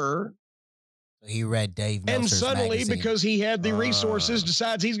Observer. He read Dave Meltzer's and suddenly, magazine. Because he had the resources,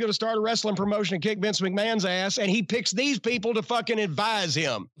 decides he's going to start a wrestling promotion and kick Vince McMahon's ass, and he picks these people to fucking advise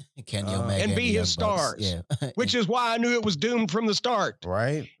him Kenny Omega and be his stars. Yeah. Which is why I knew it was doomed from the start.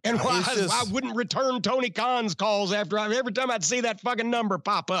 Right. And why I wouldn't return Tony Khan's calls every time I'd see that fucking number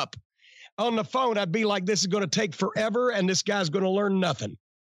pop up on the phone. I'd be like, this is going to take forever, and this guy's going to learn nothing.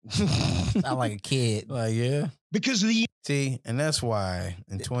 Sound like a kid. Yeah. Because and that's why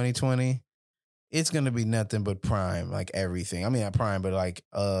in 2020. It's going to be nothing but Prime, like everything. I mean, not Prime, but like...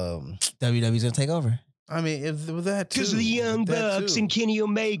 WWE's going to take over. I mean, with that too. Because the Young Bucks and Kenny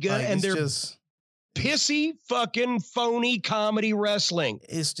Omega like, and their pissy fucking phony comedy wrestling.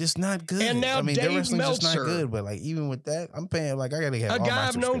 It's just not good. And now Dave Dave wrestling's Meltzer. just not good, but like even with that, I'm paying like I got to have a all guy my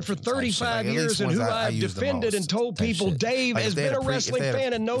I've known for 35 years and who I've defended and told people Dave has been a wrestling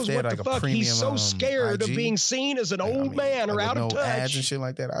fan and knows what the fuck. He's so scared of being seen as an old man or out of touch. Ads and shit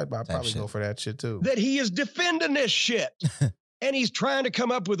like that. I'd probably go for that shit too. That he is defending this shit. And he's trying to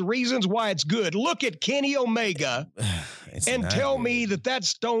come up with reasons why it's good. Look at Kenny Omega and tell me that that's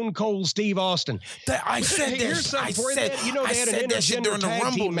Stone Cold Steve Austin. I said this. I said, you know, they had an intergender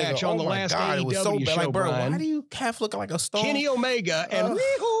tag team match on the last AEW show, like, bro, Brian. why do you half look like a stone? Kenny Omega and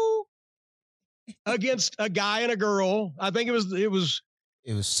against a guy and a girl. I think it was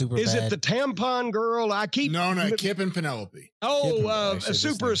super Is bad. it the tampon girl? I keep No, Kip and Penelope. Oh,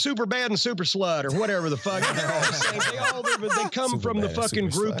 super bad and super slut or whatever the fuck. They come from the fucking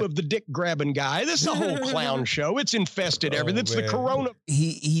group of the dick grabbing guy. This is a whole clown show. It's infested everything. It's the corona.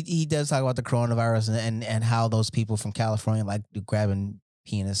 He does talk about the coronavirus and how those people from California like grabbing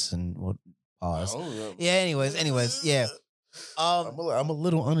penis and pause. Yeah. Anyways. Yeah. I'm a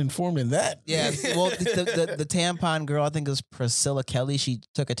little uninformed in that. Yeah, well, the tampon girl, I think it was Priscilla Kelly. She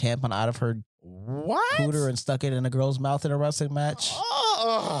took a tampon out of her cooter and stuck it in a girl's mouth in a wrestling match.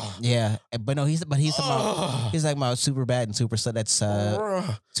 Yeah, but no, he's like my super bad and super slut. That's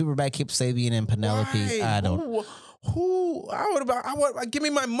super bad Kip Sabian and Penelope. Right. I don't. Who? I would give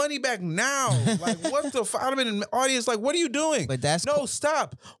me my money back now. Like, what the fuck? I'd have been in the audience like, what are you doing? But that's no,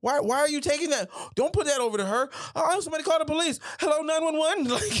 stop. Why are you taking that? Don't put that over to her. Oh, somebody call the police. Hello, 911.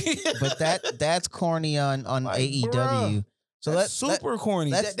 Like, but that's corny on like, AEW. Bruh. So that's super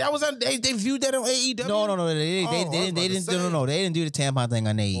corny. That was on. They viewed that on AEW. No. They didn't do the tampon thing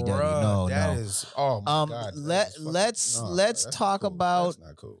on AEW. Bruh, that is. Oh my god. Let's talk about. That's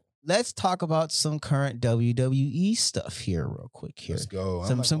not cool. Let's talk about some current WWE stuff here, real quick. Here, let's go.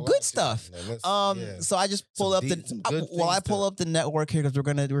 Some good stuff. So I just pull up I pull up the network here because we're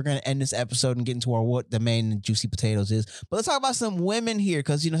gonna end this episode and get into our what the main juicy potatoes is. But let's talk about some women here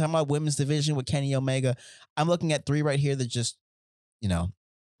because talking about women's division with Kenny Omega. I'm looking at 3 right here that just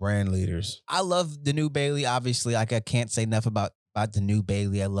brand leaders. I love the new Bayley. Obviously, I can't say enough about the new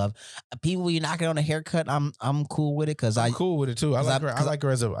Bayley. I love people. You knocking on a haircut. I'm cool with it because I'm cool with it too. I like her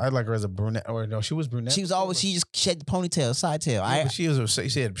as a brunette. Or no, she was brunette. She had the ponytail, side tail. Yeah, but she was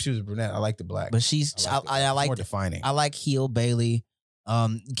a brunette. I like the black. But I like more defining. I like heel Bayley.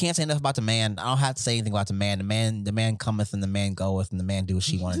 You can't say enough about the man. I don't have to say anything about the man. The man cometh and the man goeth and the man do what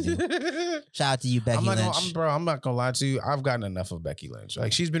she want to do. Shout out to you, Becky Lynch. I'm not gonna lie to you. I've gotten enough of Becky Lynch.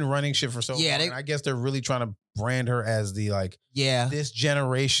 Like she's been running shit for so long. And I guess they're really trying to brand her as the this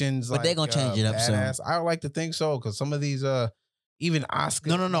generation's. But they're gonna change it up badass. soon. I would like to think so because some of these even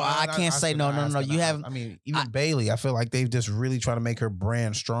Oscar. No. I can't say no. You have. I mean, even Bayley. I feel like they've just really trying to make her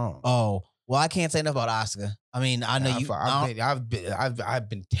brand strong. Oh. Well, I can't say enough about Oscar. I mean, I know you. I've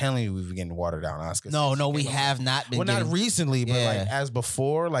been telling you we've been getting watered down Oscar. No, we have not been. Well, not recently, but like as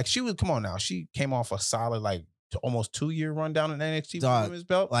before. Like she was. Come on now, she came off a solid almost 2-year run down in NXT for women's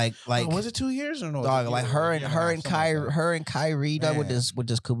belt. Like was it 2 years or no? Dog, like her and Kyrie, dog, with this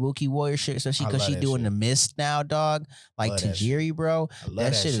Kabuki Warrior shit, especially because she doing the mist now, dog. Like Tajiri, bro.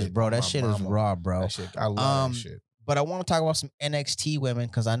 That shit is raw, bro. I love that shit. But I want to talk about some NXT women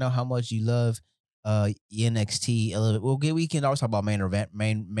because I know how much you love NXT a little bit. We can always talk about main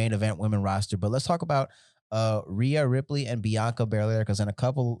event women roster, but let's talk about Rhea Ripley and Bianca Belair because in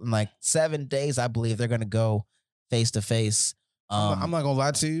 7 days, I believe they're gonna go face to face. I'm not gonna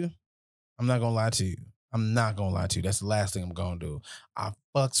lie to you. That's the last thing I'm gonna do. I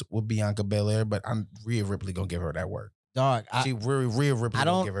fucks with Bianca Belair, but Rhea Ripley gonna give her that work. Dog, Rhea Ripley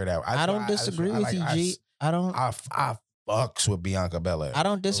gonna give her that. I don't disagree with you, G. I fucks with Bianca Belair. I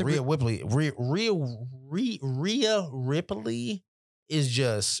don't disagree. Rhea Ripley is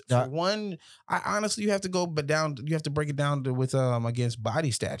just for one. I honestly, you have to break it down with against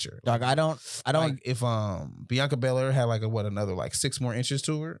body stature. Dog, I don't. Like if Bianca Belair had another 6 more inches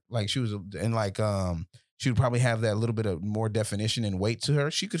to her, she was she would probably have that little bit of more definition and weight to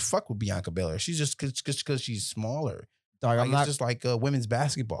her. She could fuck with Bianca Belair. She's just because she's smaller. Dog, it's just like women's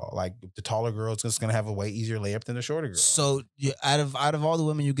basketball. Like the taller girl is just gonna have a way easier layup than the shorter girl. So out of all the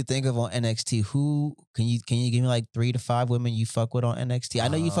women you could think of on NXT, who can you give me 3 to 5 women you fuck with on NXT? I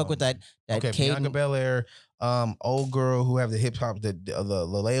know you fuck with that. Okay, Bianca Belair, old girl who have the hip hop, the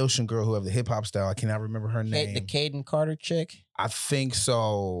Laotian girl who have the hip hop style. I cannot remember her name. The Caden Carter chick. I think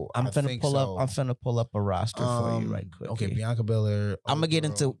so. I'm finna pull up a roster for you right quick. Okay, Bianca Belair. I'm gonna get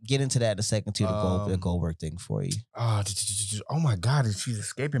into that in a second too. The Goldberg thing for you. Oh my God, she's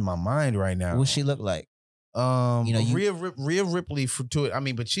escaping my mind right now. What she look like? Rhea Ripley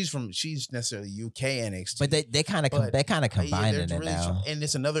but she's necessarily UK NXT. But they kind of combined in it now. And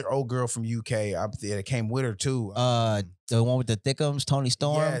it's another old girl from UK that came with her too. The one with the thickums, Toni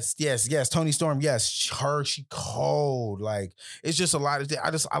Storm. Yes, Toni Storm. Yes, she cold. It's just a lot of.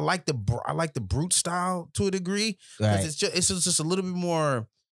 I like the brute style to a degree. Right. It's just a little bit more.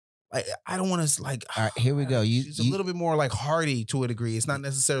 I don't want to All right, here we go. She's a little bit more hardy to a degree. It's not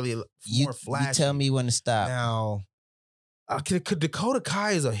necessarily more flashy. You tell me when to stop. Now, Dakota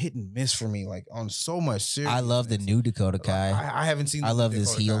Kai is a hit and miss for me. On so much serious. I love the new Dakota Kai. I haven't seen. I love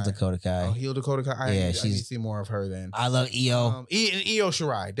this heel Dakota Kai. Oh, heel Dakota Kai. I need to see more of her then. I love Io. Io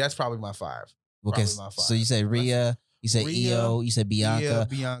Shirai. That's probably my 5. Okay, so you said Rhea. You said Io, you said Bianca.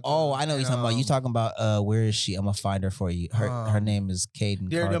 Oh, I know what you're talking about. You talking about where is she? I'm gonna find her for you. Her name is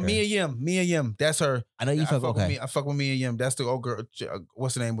Caden Carter. Mia Yim. That's her. I know you fuck okay. I fuck with Mia Yim. That's the old girl.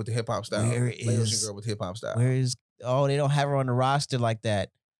 What's the name with the hip hop style? Where is girl with hip hop style? Where is? Oh, they don't have her on the roster like that.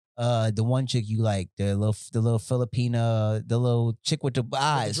 The one chick you like, the little Filipina, the little chick with the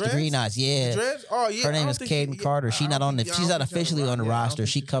eyes, the green eyes. Yeah. Oh yeah. Her name is Caden Carter. She's not on the. She's not officially on the roster.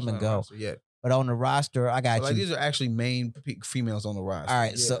 She come and go. But on the roster, I got you. These are actually main females on the roster. All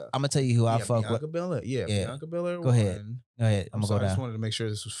right, so I'm gonna tell you who I fuck Bianca with. Belair. Bianca Belair. Go ahead. I'm gonna go down. I just wanted to make sure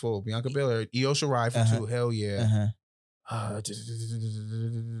this was full. Bianca Belair, Io Shirai for 2. Hell yeah.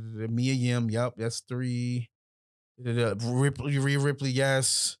 Mia Yim. Yep, that's 3. Rhea Ripley,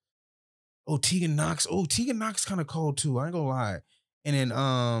 yes. Oh, Tegan Knox. Oh, Tegan Knox kind of cold too. I ain't gonna lie. And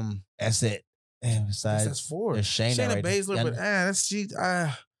then that's it. And besides, that's 4. Shayna right Baszler, there. But that's she.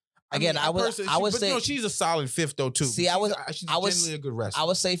 Again, I would say she's a solid 5th though too. See, she's generally a good wrestler. I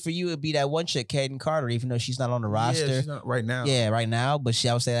would say for you it'd be that one chick, Kaden Carter, even though she's not on the roster. Yeah, she's not right now. Yeah, right now. But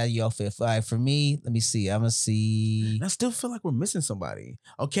I would say that your 5th. All right, for me, let me see. I'm gonna see. I still feel like we're missing somebody.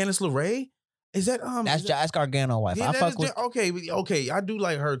 Oh, Candice LeRae. Is that that's Gargano wife? Yeah, I fuck with. Okay. I do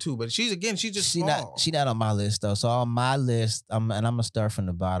like her too, but she's just small. She not on my list though. So on my list, I'm gonna start from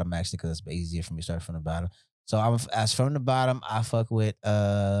the bottom actually because it's easier for me to start from the bottom. So as from the bottom, I fuck with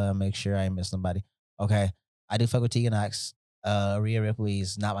make sure I ain't miss nobody. Okay. I do fuck with Tegan Knox. Rhea Ripley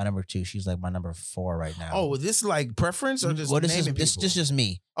is not my number 2. She's like my number 4 right now. Oh, is this like preference or just naming people? This just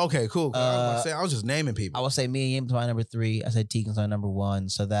me. Okay, cool. I was just naming people. I would say Mia Yim's my number 3. I said Tegan's my number 1.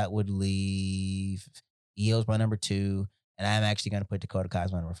 So that would leave Io's my number 2. And I'm actually gonna put Dakota Kai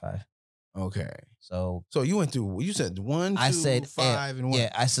as my number 5. Okay. So you went through. You said 1, 2, I said 5, and 1.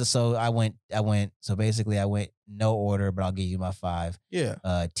 Yeah, I said so. I went. So basically, I went no order, but I'll give you my 5.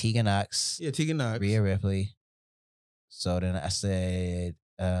 Yeah. Tegan Knox. Yeah, Tegan Knox. Rhea Ripley. So then I said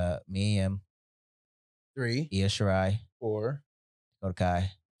Mia Yim. 3. Io Shirai. 4. Dakota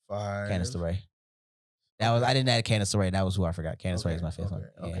Kai. 5. Candice LeRae. I didn't add Candice LeRae. That was who I forgot. Candice LeRae is my 5th one.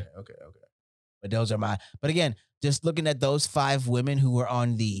 Okay. But those are but again, just looking at those 5 women who were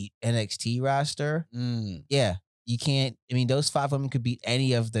on the NXT roster, yeah, you can't. I mean, those 5 women could beat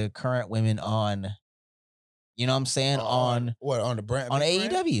any of the current women on. You know what I'm saying? On the brand? On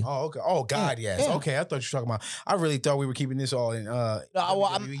AEW. Oh, okay. Oh, God, yes. Yeah. Okay, I thought you were talking about. I really thought we were keeping this all in.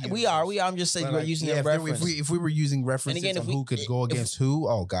 We are. I'm just saying we're using a reference. If we were using references on who could go against who,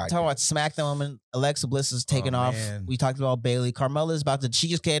 oh God. Talking about SmackDown women, Alexa Bliss is taking off. We talked about Bayley. Carmella is about to. She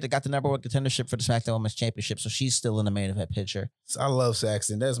just got the number 1 contendership for the SmackDown Women's Championship, so she's still in the main event picture. I love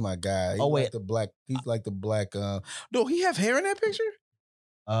Saxton. That's my guy. He's like the black. He's like the black. No, he have hair in that picture.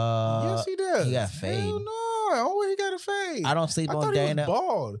 Yes, he does. He got fade. Hell no. Oh, he got a fade. I don't sleep on Dana. He was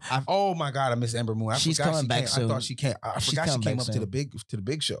bald. Oh my God, I miss Ember Moon. She's coming back soon. I thought she came. I forgot she came up to the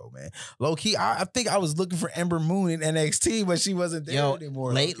big show, man. Low key, I think I was looking for Ember Moon in NXT, but she wasn't there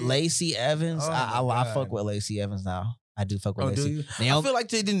anymore. Lacey Evans. I fuck with Lacey Evans now. I do fuck with Lacey. I feel like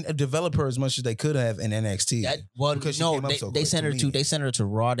they didn't develop her as much as they could have in NXT. They sent her to. They sent her to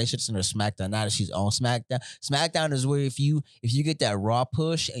Raw. They should send her to SmackDown. Now that she's on SmackDown, SmackDown is where if you get that Raw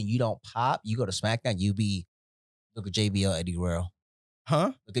push and you don't pop, you go to SmackDown. Look at JBL, Eddie Guerrero.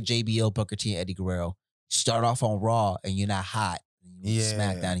 Huh? Look at JBL, Booker T, and Eddie Guerrero. Start off on Raw and you're not hot. You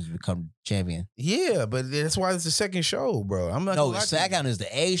SmackDown and you become champion. Yeah, but that's why it's the second show, bro. I'm not. No, SmackDown is the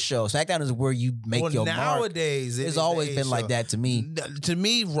A show. SmackDown is where you make your mark. Nowadays, it's always been like that to me. To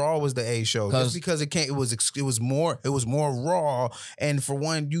me, Raw was the A show just because it was more Raw, and for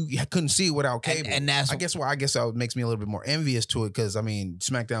one, you couldn't see it without cable. And that's I guess that makes me a little bit more envious to it because I mean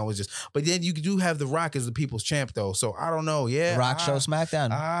SmackDown was just. But then you do have The Rock as the people's champ though, so I don't know. Yeah, Rock show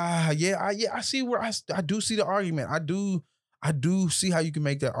SmackDown. I see where I do see the argument. I do see how you can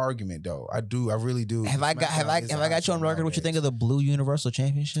make that argument, though. I really do. Have I got you on record? What you think of the Blue Universal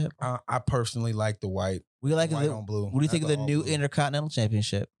Championship? I personally like the white. We like white the on blue. What do you think of the new blue. Intercontinental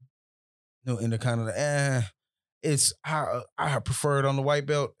Championship? New Intercontinental. It's I prefer it on the white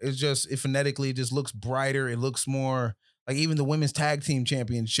belt. It's just phonetically it just looks brighter. It looks more. Like even the women's tag team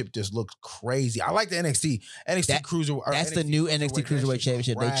championship just looks crazy. I like the NXT Cruiserweight. That's the new NXT Cruiserweight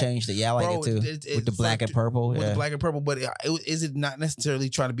championship. They changed it. Yeah, I like it too. With the black and purple. With the black and purple. But is it not necessarily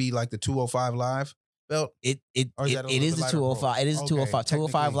trying to be like the 205 Live belt? It is the 205. It is the 205.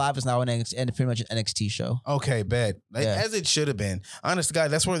 205 Live is now pretty much an NXT show. Okay, bad. As it should have been. Honest to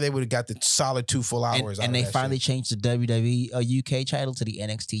God, that's where they would have got the solid 2 full hours. And they finally changed the WWE UK title to the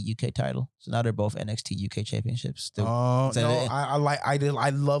NXT UK title. So now they're both NXT UK championships.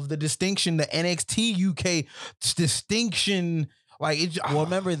 I love the distinction, the NXT UK distinction. Like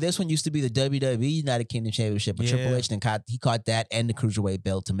remember this one used to be the WWE United Kingdom Championship, but Triple H he caught that and the Cruiserweight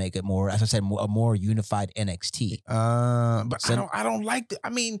belt to make it more, as I said, a more unified NXT. But so, I don't like that.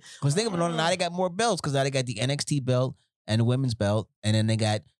 I mean, because think of it, now they got more belts because now they got the NXT belt and the women's belt, and then they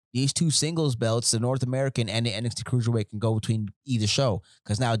got these 2 singles belts, the North American and the NXT Cruiserweight can go between either show.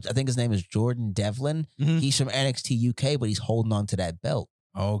 Because now I think his name is Jordan Devlin. Mm-hmm. He's from NXT UK, but he's holding on to that belt.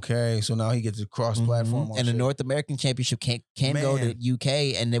 Okay, so now he gets a cross-platform. And the North American Championship can go to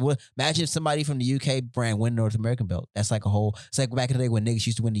UK, and they will imagine if somebody from the UK brand win North American belt. That's like a whole. It's like back in the day when niggas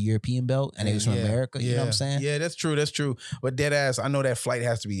used to win the European belt, and they was from America. You know what I'm saying? Yeah, that's true. That's true. But dead ass, I know that flight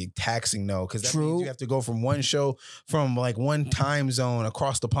has to be taxing though, because that means you have to go from one show from like one time zone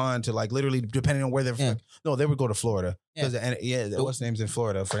across the pond to like literally depending on where they're. Yeah. No, they would go to Florida. What's name's in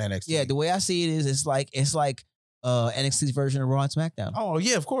Florida for NXT. Yeah, the way I see it is, it's like NXT's version of Raw and SmackDown. Oh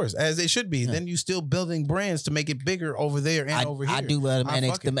yeah, of course, as they should be. Yeah. Then you still building brands to make it bigger over there and over here. I do love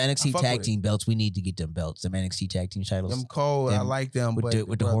them NXT tag team belts. We need to get them belts. Them NXT tag team titles. Them cold. I like them. With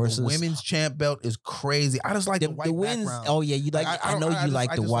the horses. The women's champ belt is crazy. I just like the white background. Oh yeah, you like. I know you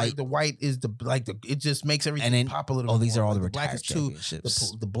like the white. The white is it just makes everything pop a little. Oh, these are all the retired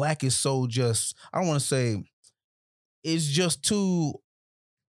championships. The black is so just. I don't want to say. It's just too.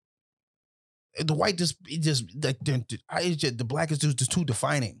 The white the black is just too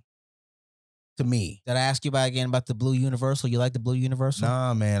defining to me. Did I ask you about the blue universal? You like the blue universal?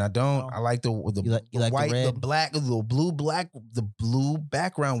 Nah, man, I don't. I like the white, the blue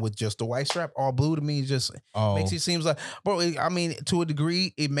background with just the white strap. All blue to me just makes it seems like, bro. I mean, to a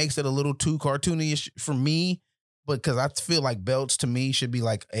degree, it makes it a little too cartoonish for me, but because I feel like belts to me should be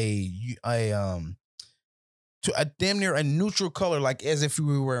like to a damn near a neutral color, like as if you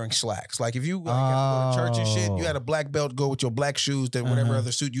were wearing slacks. Like if you have to go to church and shit, you had a black belt, go with your black shoes, then whatever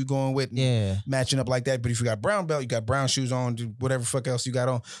other suit you going with, matching up like that. But if you got brown belt, you got brown shoes on, whatever fuck else you got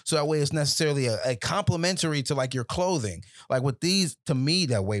on. So that way it's necessarily a complementary to like your clothing. Like with these, to me,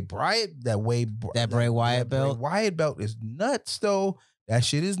 that Bray Wyatt belt. Bray Wyatt belt is nuts though. That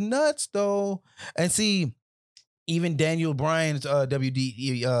shit is nuts though. And see, even Daniel Bryan's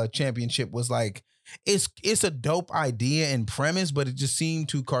WD championship was like, it's a dope idea and premise, but it just seemed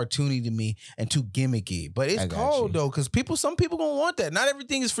too cartoony to me and too gimmicky. But it's cold though, because some people gonna want that. Not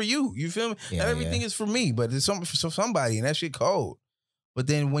everything is for you. You feel me? Not everything is for me, but it's something for somebody, and that shit cold. But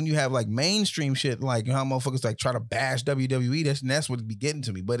then when you have like mainstream shit, like how motherfuckers like try to bash WWE, that's what be getting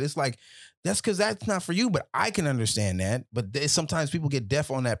to me. But it's like that's because that's not for you. But I can understand that. But sometimes people get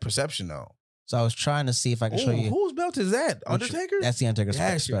deaf on that perception though. So I was trying to see if I could show you. Whose belt is that? Undertaker? That's the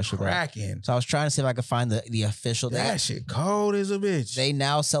Undertaker special cracking. So I was trying to see if I could find the official. That shit cold as a bitch. They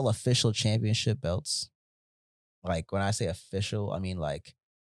now sell official championship belts. Like when I say official, I mean like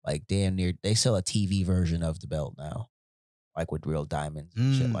damn near. They sell a TV version of the belt now, like with real diamonds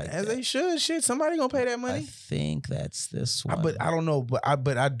and shit like as that. They should. Shit, somebody gonna pay that money. I think that's this one. But I don't know. But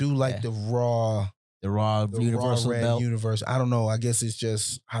I do like the Raw Universal Red belt. Universe. I don't know. I guess it's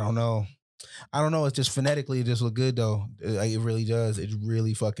just I don't know. It's just phonetically, it just look good though. It really does. It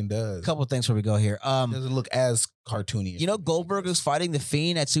really fucking does. A couple of things before we go here. It doesn't look as cartoony. You know, Goldberg is fighting the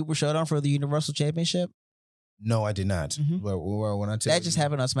Fiend at Super Showdown for the Universal Championship. No, I did not. Well, when I tell that just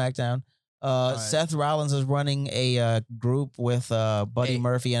happened on SmackDown. Seth Rollins is running a group with Buddy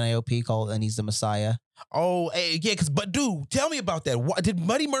Murphy and AOP and he's the Messiah. Oh, yeah, but dude, tell me about that. Did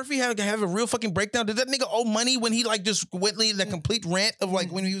Buddy Murphy have a real fucking breakdown? Did that nigga owe money when he like just went in the complete rant of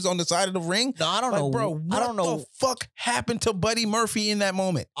like when he was on the side of the ring? No, I don't know, bro. What the fuck happened to Buddy Murphy in that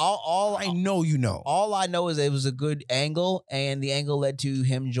moment? All I know, you know. All I know is it was a good angle, and the angle led to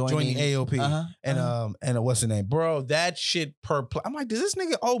him joining AOP and what's the name, bro? That shit I'm like, does this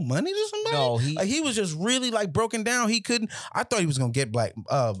nigga owe money to somebody? No, he was just really like broken down. He couldn't. I thought he was gonna get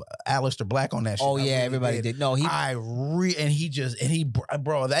Aleister Black on that shit. Oh yeah. Everybody did. No,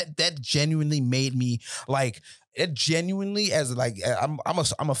 bro, that genuinely made me like it genuinely as like I'm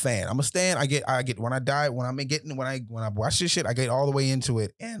a fan. I'm a stan. I get when I watch this shit, I get all the way into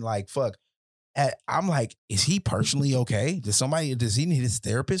it and like fuck. I'm like, is he personally okay? Does he need his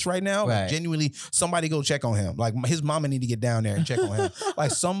therapist right now? Right. Like, genuinely, somebody go check on him. Like his mama need to get down there and check on him.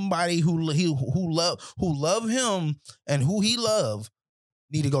 Like somebody who love him and who he love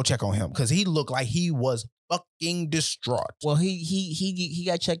need to go check on him because he looked like he was fucking distraught. Well, he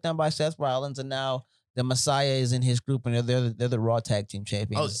got checked on by Seth Rollins, and now the Messiah is in his group, and they're the Raw Tag Team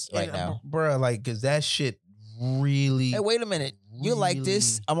Champions right now, bro. Like, cause that shit really. Hey, wait a minute. You like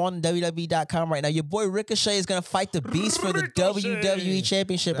this? I'm on WWE.com right now. Your boy Ricochet is gonna fight the Beast for the WWE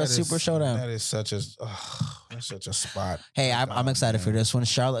Championship at Super Showdown. That is such a spot. Hey, I'm excited for this one.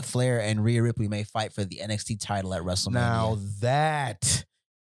 Charlotte Flair and Rhea Ripley may fight for the NXT title at WrestleMania. Now that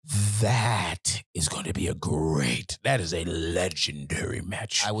is going to be that is a legendary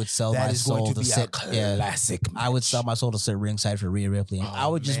match. I would sell my soul to sit. Classic. I would sell my soul to sit ringside for Rhea Ripley. I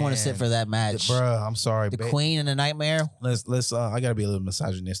would just want to sit for that match, bro. I'm sorry, the Queen and the Nightmare. Let's. I gotta be a little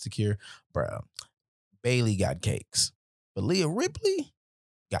misogynistic here, bro. Bailey got cakes, but Rhea Ripley.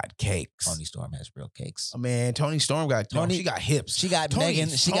 got cakes. Toni Storm has real cakes. Oh, man, Toni Storm got she got hips. She got Megan.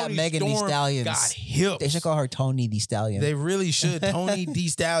 She got Megan Thee Stallions. Got hips. They should call her Tony Thee Stallion. They really should. Tony Thee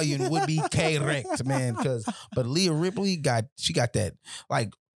Stallion would be correct, man. But Leah Ripley got that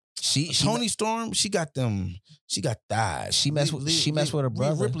like Toni Storm. She got thighs. She messed with her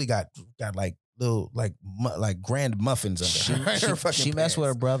brother. Leah Ripley got like little like grand muffins under her. She messed with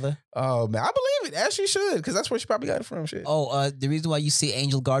her brother. Oh man, I believe it. As she should, because that's where she probably got it from. Shit. Oh, the reason why you see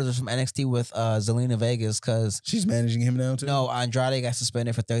Angel Garza from NXT with Zelina Vega is because she's managing him now too. No, Andrade got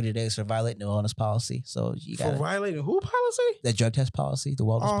suspended for 30 days for violating the wellness policy. So you got violating who policy? The drug test policy, the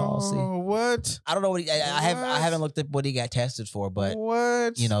wellness policy. Oh, what? I don't know what I haven't looked up what he got tested for, but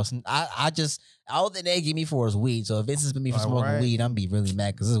what? You know, all that they give me for is weed. So if Vince has been me for smoking weed, I'm be really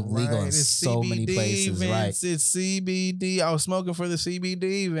mad because it's legal in so many places. Vince, right? It's CBD. I was smoking for the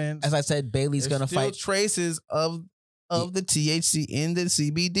CBD, Vince. As I said, Bayley's gonna fight. Traces of the THC in the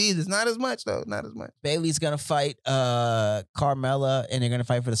CBD. There's not as much though. Not as much. Bayley's gonna fight Carmella, and they're gonna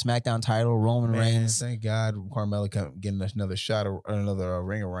fight for the SmackDown title. Roman Reigns. Thank God, Carmella getting another shot or another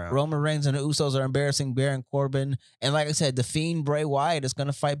ring around. Roman Reigns and the Usos are embarrassing Baron Corbin, and like I said, the Fiend Bray Wyatt is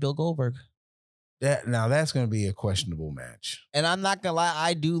gonna fight Bill Goldberg. That's gonna be a questionable match. And I'm not gonna lie,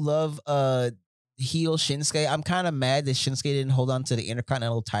 I do love heel Shinsuke. I'm kind of mad that Shinsuke didn't hold on to the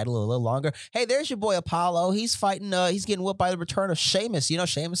Intercontinental title a little longer. Hey, there's your boy Apollo. He's fighting. He's getting whooped by the return of Sheamus. You know,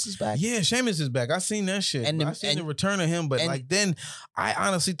 Sheamus is back. Yeah, Sheamus is back. I seen that shit. I seen the return of him, but then I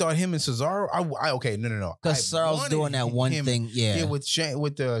honestly thought him and Cesaro. No. Because Cesaro's doing that one thing. Yeah, with Shame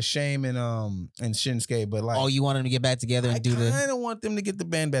and Shinsuke. But like, you want them to get back together and do the. I don't want them to get the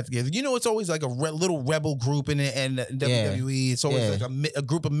band back together. You know, it's always like a little rebel group in WWE. It's always like a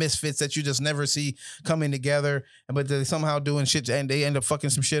group of misfits that you just never see coming together, but they're somehow doing shit and they end up fucking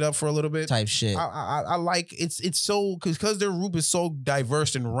some shit up for a little bit. Type shit. I like it's so because their group is so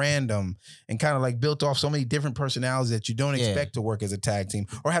diverse and random and kind of like built off so many different personalities that you don't expect to work as a tag team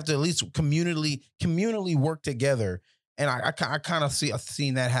or have to at least communally work together. And I kind of I've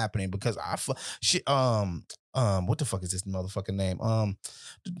seen that happening because what the fuck is this motherfucking name?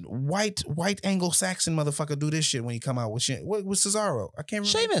 White Anglo-Saxon motherfucker do this shit when he come out with shit. What was Cesaro? I can't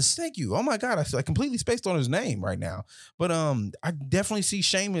remember. Sheamus. Thank you. Oh my God, I completely spaced on his name right now. But I definitely see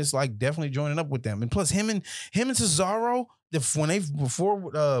Sheamus like definitely joining up with them. And plus him and Cesaro, when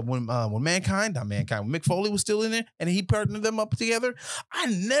Mick Foley was still in there and he partnered them up together, I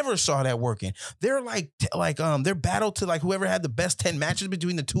never saw that working. They're like their battle to like whoever had the best 10 matches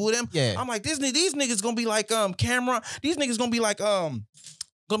between the two of them. Yeah. I'm like, these niggas gonna be like Cameron. These niggas gonna be like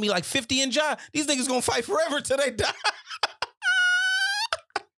 50 and Ja. These niggas gonna fight forever till they die.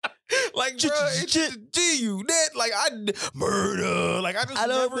 Like, bro, it's you that like murder. Like I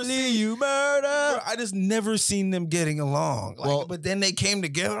don't believe you murder. Bro, I just never seen them getting along. Like, but then they came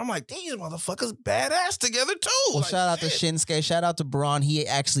together. I'm like, these motherfuckers badass together too. Well, like, shout out to Shinsuke. Shout out to Braun. He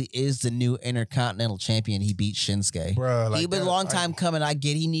actually is the new Intercontinental Champion. He beat Shinsuke. Bro, like he been a long time coming. I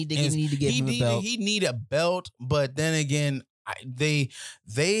get he need to give him a belt. He need a belt, but then again, they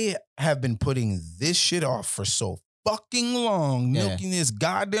have been putting this shit off for so fucking long, milking this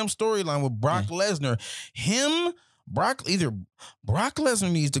goddamn storyline with Brock Lesnar. Brock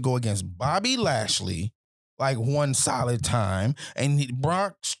Lesnar needs to go against Bobby Lashley like one solid time, and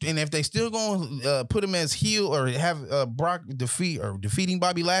if they still gonna put him as heel or have Brock defeating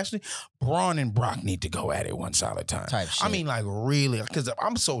Bobby Lashley, Braun and Brock need to go at it one solid time. Type shit. I mean, like really, because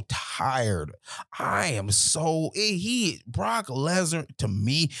I'm so tired. Brock Lesnar to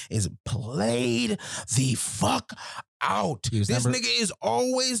me is played the fuck out. This nigga is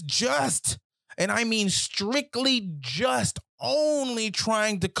always just, and I mean strictly just, only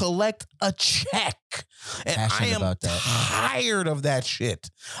trying to collect a check. And I am tired of that shit.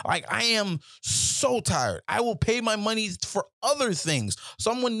 Like, I am so tired. I will pay my money for other things.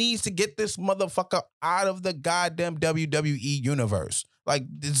 Someone needs to get this motherfucker out of the goddamn WWE universe. Like,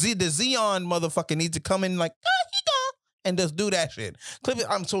 the Xeon motherfucker needs to come in like, and just do that shit. Cliff,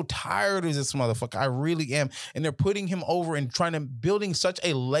 I'm so tired of this motherfucker. I really am. And they're putting him over and building such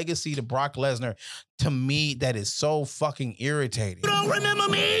a legacy to Brock Lesnar. To me, that is so fucking irritating. You don't remember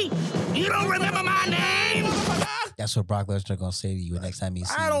me? You don't remember my name? That's what Brock Lesnar gonna say to you next time he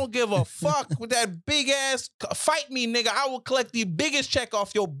sees you. I don't give a fuck with that big ass. Fight me, nigga. I will collect the biggest check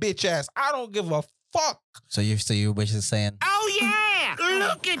off your bitch ass. I don't give a fuck. So you're basically saying, Oh, yeah!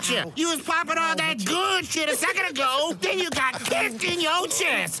 Look at you! You was popping all that good shit a second ago, then you got kicked in your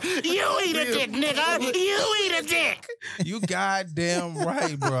chest! You eat a dick, nigga! You eat a dick! You goddamn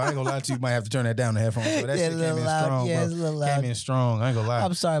right, bro. I ain't gonna lie to you. You might have to turn that down, the headphones. But that shit came in strong, yeah, bro. it's a little loud. Came in strong. I ain't gonna lie.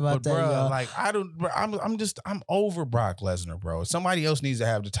 I'm sorry about but, that, bro, y'all. like, I don't, bro, I'm over Brock Lesnar, bro. Somebody else needs to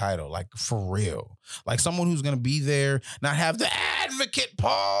have the title, like, for real. Like, someone who's gonna be there, not have the advocate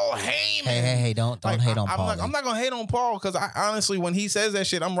Paul Heyman. Hey, don't Like, hate on Paul. I'm not gonna hate on Paul, because I honestly, when he says that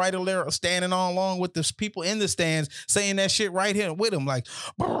shit, I'm right there standing on along with the people in the stands saying that shit right here with him. Like,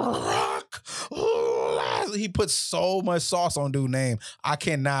 Brock Lesnar. He puts so much sauce on dude's name. I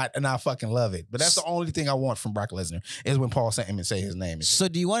cannot, and I fucking love it. But that's the only thing I want from Brock Lesnar is when Paul Heyman say his name. So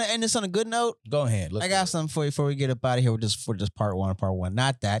do you want to end this on a good note? Go ahead. I got something for you before we get up out of here with just part one.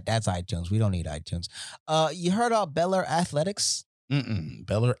 Not that. That's iTunes. We don't need iTunes. You heard about Bel Air Athletics?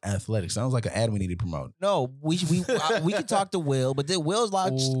 Bel Air Athletics sounds like an ad we need to promote. No, we can talk to Will, but then Will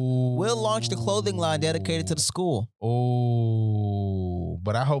launched a clothing line dedicated to the school. Oh,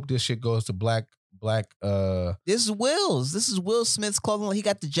 but I hope this shit goes to black. This is Will's. This is Will Smith's clothing line. He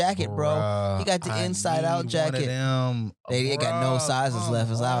got the jacket, bro. He got the inside out jacket. They got no sizes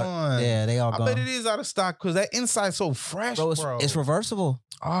left. It's out. Yeah, they all gone. I bet it is out of stock because that inside's so fresh, bro. It's reversible.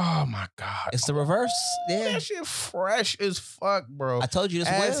 Oh my God. It's the reverse. Yeah. That shit fresh as fuck, bro. I told you this.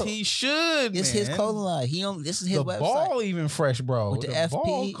 As Will. he should. It's his clothing line. This is his website. The ball even fresh, bro. With the FP,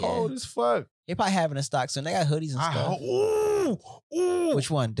 ball cold as fuck. They probably having a stock soon. They got hoodies and stuff. Ooh. Which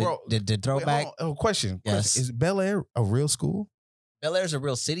one? Did throwback? Question. Yes. Is Bel Air a real school? Bel Air is a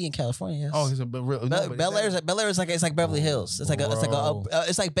real city in California. Yes. Oh, it's a real. Bel Air is like Beverly Hills. It's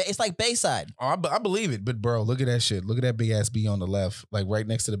like Bayside. Oh, I believe it, but bro, look at that shit. Look at that big ass B on the left, like right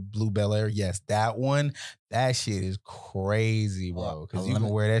next to the blue Bel Air. Yes, that one. That shit is crazy, bro. Because you can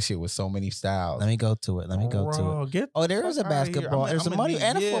wear that shit with so many styles. Let me go to it. There is a basketball. There's a money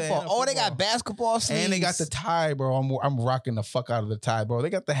and a football. Oh, they got basketball sleeves. And they got the tie, bro. I'm rocking the fuck out of the tie, bro.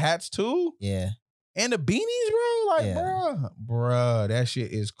 They got the hats too. Yeah. And the beanies, bro. Like, bro, that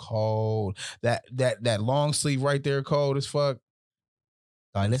shit is cold. That long sleeve right there, cold as fuck.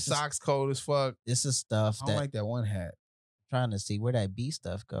 Socks cold as fuck. This is stuff I don't like that one hat. Trying to see where that B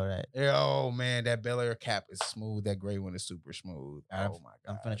stuff go. Oh man, that Bel Air cap is smooth. That gray one is super smooth. Oh my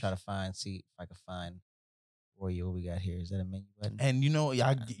God. I'm gonna try to see if I can find what we got here. Is that a menu button? And you know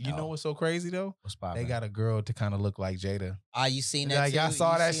what's so crazy though? What's poppin'? They got a girl to kind of look like Jada. You seen that? Like, too? I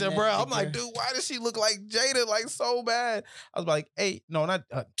saw that shit, bro. I'm like, dude, why does she look like Jada like so bad? I was like, hey, no, not.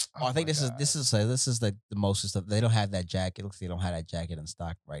 I think this is the most stuff. They don't have that jacket. Looks like they don't have that jacket in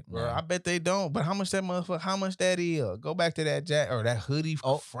stock right now. Bro, I bet they don't. But how much that is? Go back to that jacket or that hoodie,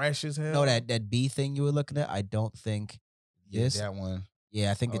 fresh as hell. No, that B thing you were looking at. I don't think that one. Yeah,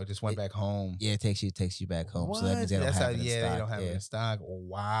 I think it just went back home. Yeah, it takes you back home. What? So that means they don't have it in stock. They don't have it in stock.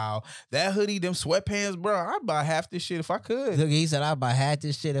 Wow. That hoodie, them sweatpants, bro, I'd buy half this shit if I could. Look, he said I'd buy half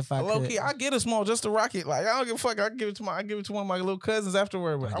this shit if I could. Low-key, I get a small just to rock it. Like, I don't give a fuck. I give it to one of my little cousins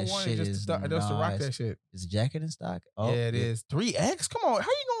afterward. But I want it just to rock that shit. Is the jacket in stock? Oh, yeah, it is. 3X? Come on. How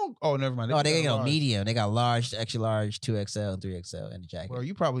you going? Oh, never mind. Oh, they got medium. They got large, extra large, 2XL, and 3XL in the jacket. Well,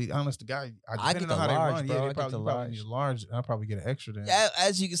 you probably, honest to God, I get the large, bro. You probably need a large. I'll probably get an extra then. Yeah,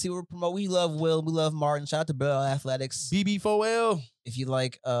 as you can see, we love Will, we love Martin. Shout out to Bel Air Athletics. BB4L. If you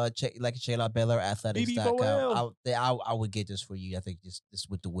check out BelAirAthletics.com. I would get this for you. I think this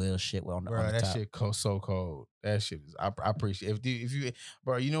with the Will shit on the bro, that top. shit so cold. That shit is. I appreciate if you,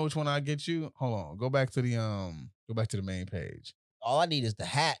 bro. You know which one I get you? Hold on. Go back to the main page. All I need is the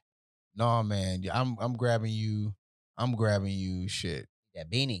hat. No, man. I'm grabbing you. Shit. That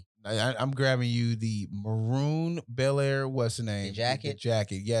beanie. I'm grabbing you the maroon Bel Air. What's the name? The jacket. The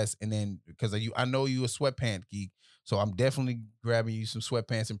jacket. Yes, and then because I know you a sweatpant geek, so I'm definitely grabbing you some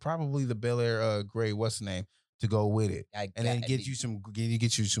sweatpants and probably the Bel Air gray. What's the name to go with it? And then get you some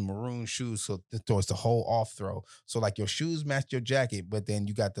maroon shoes so it's the whole off throw. So like your shoes match your jacket, but then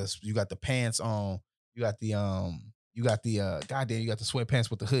you got the pants on. You got the sweatpants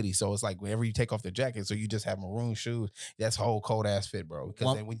with the hoodie. So it's like whenever you take off the jacket, so you just have maroon shoes. That's whole cold ass fit, bro.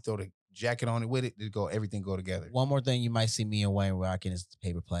 Because then when you throw the jacket on it with it, everything go together. One more thing you might see me and Wayne rocking is the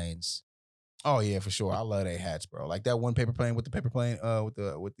paper planes. Oh yeah, for sure. I love their hats, bro. Like that one paper plane with the paper plane, with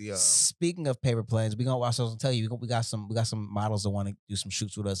the. Speaking of paper planes, I was gonna tell you, we got some models that want to do some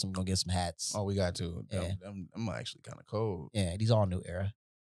shoots with us, and we're gonna get some hats. Oh, we got to. Yeah. I'm actually kind of cold. Yeah, these all new era.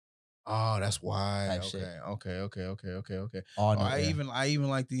 Oh, that's why. Okay. I even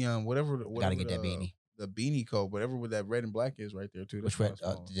like the whatever. Gotta get that beanie. The beanie coat, whatever with that red and black is right there too. Which red?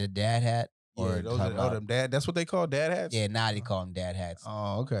 The dad hat. Or them dad. That's what they call dad hats. Yeah, now they call them dad hats.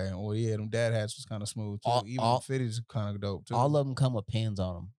 Oh, okay. Well, yeah, them dad hats was kind of smooth too. Even the fitties kind of dope too. All of them come with pins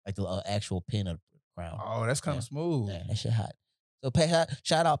on them, like the actual pin of the crown. Oh, that's kind of smooth. Yeah, that shit hot. So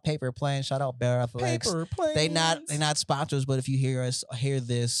shout out Paper Planes, shout out Bear Athletics. Paper Planes. They not sponsors, but if you hear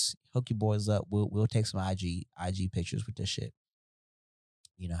this, hook your boys up. We'll take some IG pictures with this shit.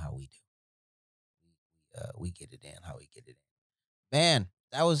 You know how we do. We get it in how we get it in. Man,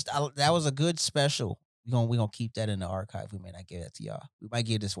 that was a good special. We're gonna keep that in the archive. We may not give that to y'all. We might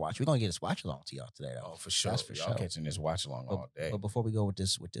give this watch. We're gonna get this watch along to y'all today, though. Oh, for sure. That's for y'all catching this watch along all day. But before we go with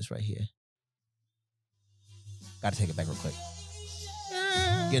this right here, gotta take it back real quick.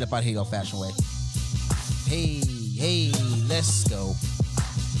 Get up out here, your fashion way. Hey, let's go.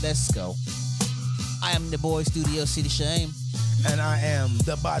 I am the boy Studio City Shame. And I am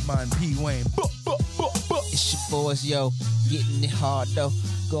the Badman P. Wayne. It's your boys, yo. Getting it hard, though.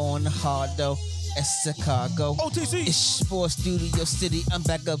 Going hard, though. It's Chicago. OTC. It's your boy Studio City. I'm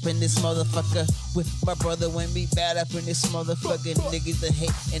back up in this motherfucker with my brother when we bad up in this motherfucker. Niggas that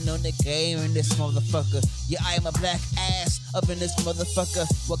hating on the game in this motherfucker. Yeah, I am a black ass up in this motherfucker.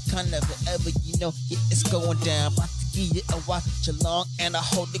 What kind of ever, you know, yeah, it's going down. About to give you a watch along and I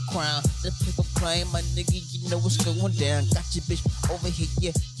hold the crown. The people playing, my nigga, you know what's going down. Got your bitch over here,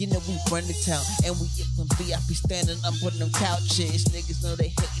 yeah, you know we run the town. And we up in VIP standing up on them couches. Niggas know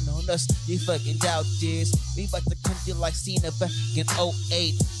they hating on us, they fucking doubt this. We about to come to like Cena back in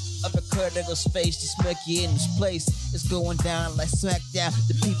 08. Uppercut nigga's face, just smack you in this place. It's going down like SmackDown.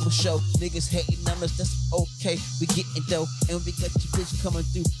 The people show niggas hating on us, that's okay. We getting dough, and we got your bitch coming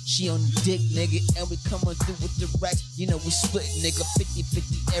through. She on the dick, nigga, and we coming through with the racks. You know we split, nigga,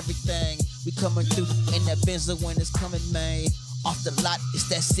 50-50 everything. We coming through, and that Benzo when it's coming, man. Off the lot, it's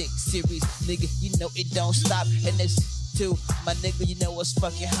that 6 Series, nigga. You know it don't stop, and that's too, my nigga. You know what's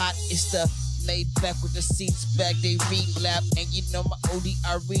fucking hot? It's the made back with the seats back, they relap. And you know my OD,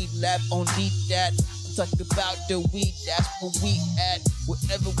 I relap on deep that. I'm talking about the weed, that's where we at.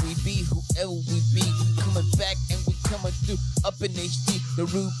 Wherever we be, whoever we be, we coming back and we coming through up in HD. The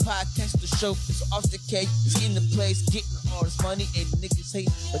Rude Podcast, the show is off the cake. It's in the place, getting all this money and niggas hate,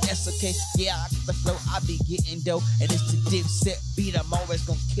 but that's okay. Yeah, I got the flow, I be getting dough. And it's the Dipset beat, I'm always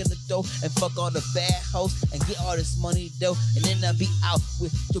gonna kill it though. And fuck all the bad hoes and get all this money though. And then I be out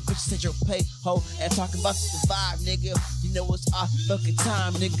with your bitches and your pay hoe. And talking about the vibe, nigga. You know it's our fucking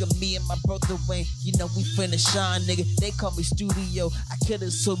time, nigga. Me and my brother Wayne, you know we finna shine, nigga. They call me Studio, I kill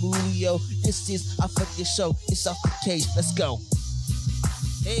it so Julio. This is our fucking show, it's off the cage, let's go.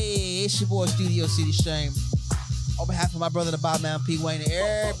 Hey, it's your boy Studio City Shame. On behalf of my brother, the Badman P. Wayne, and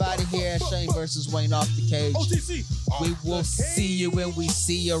everybody here at Shame versus Wayne Off the Cage. OTC. We will see you when we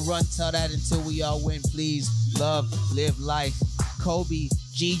see you. Run, tell that until we all win. Please love, live life. Kobe,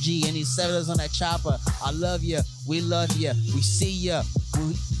 Gigi, and these settlers on that chopper. I love you. We love you. We see you.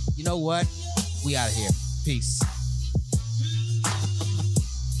 You know what? We out of here. Peace.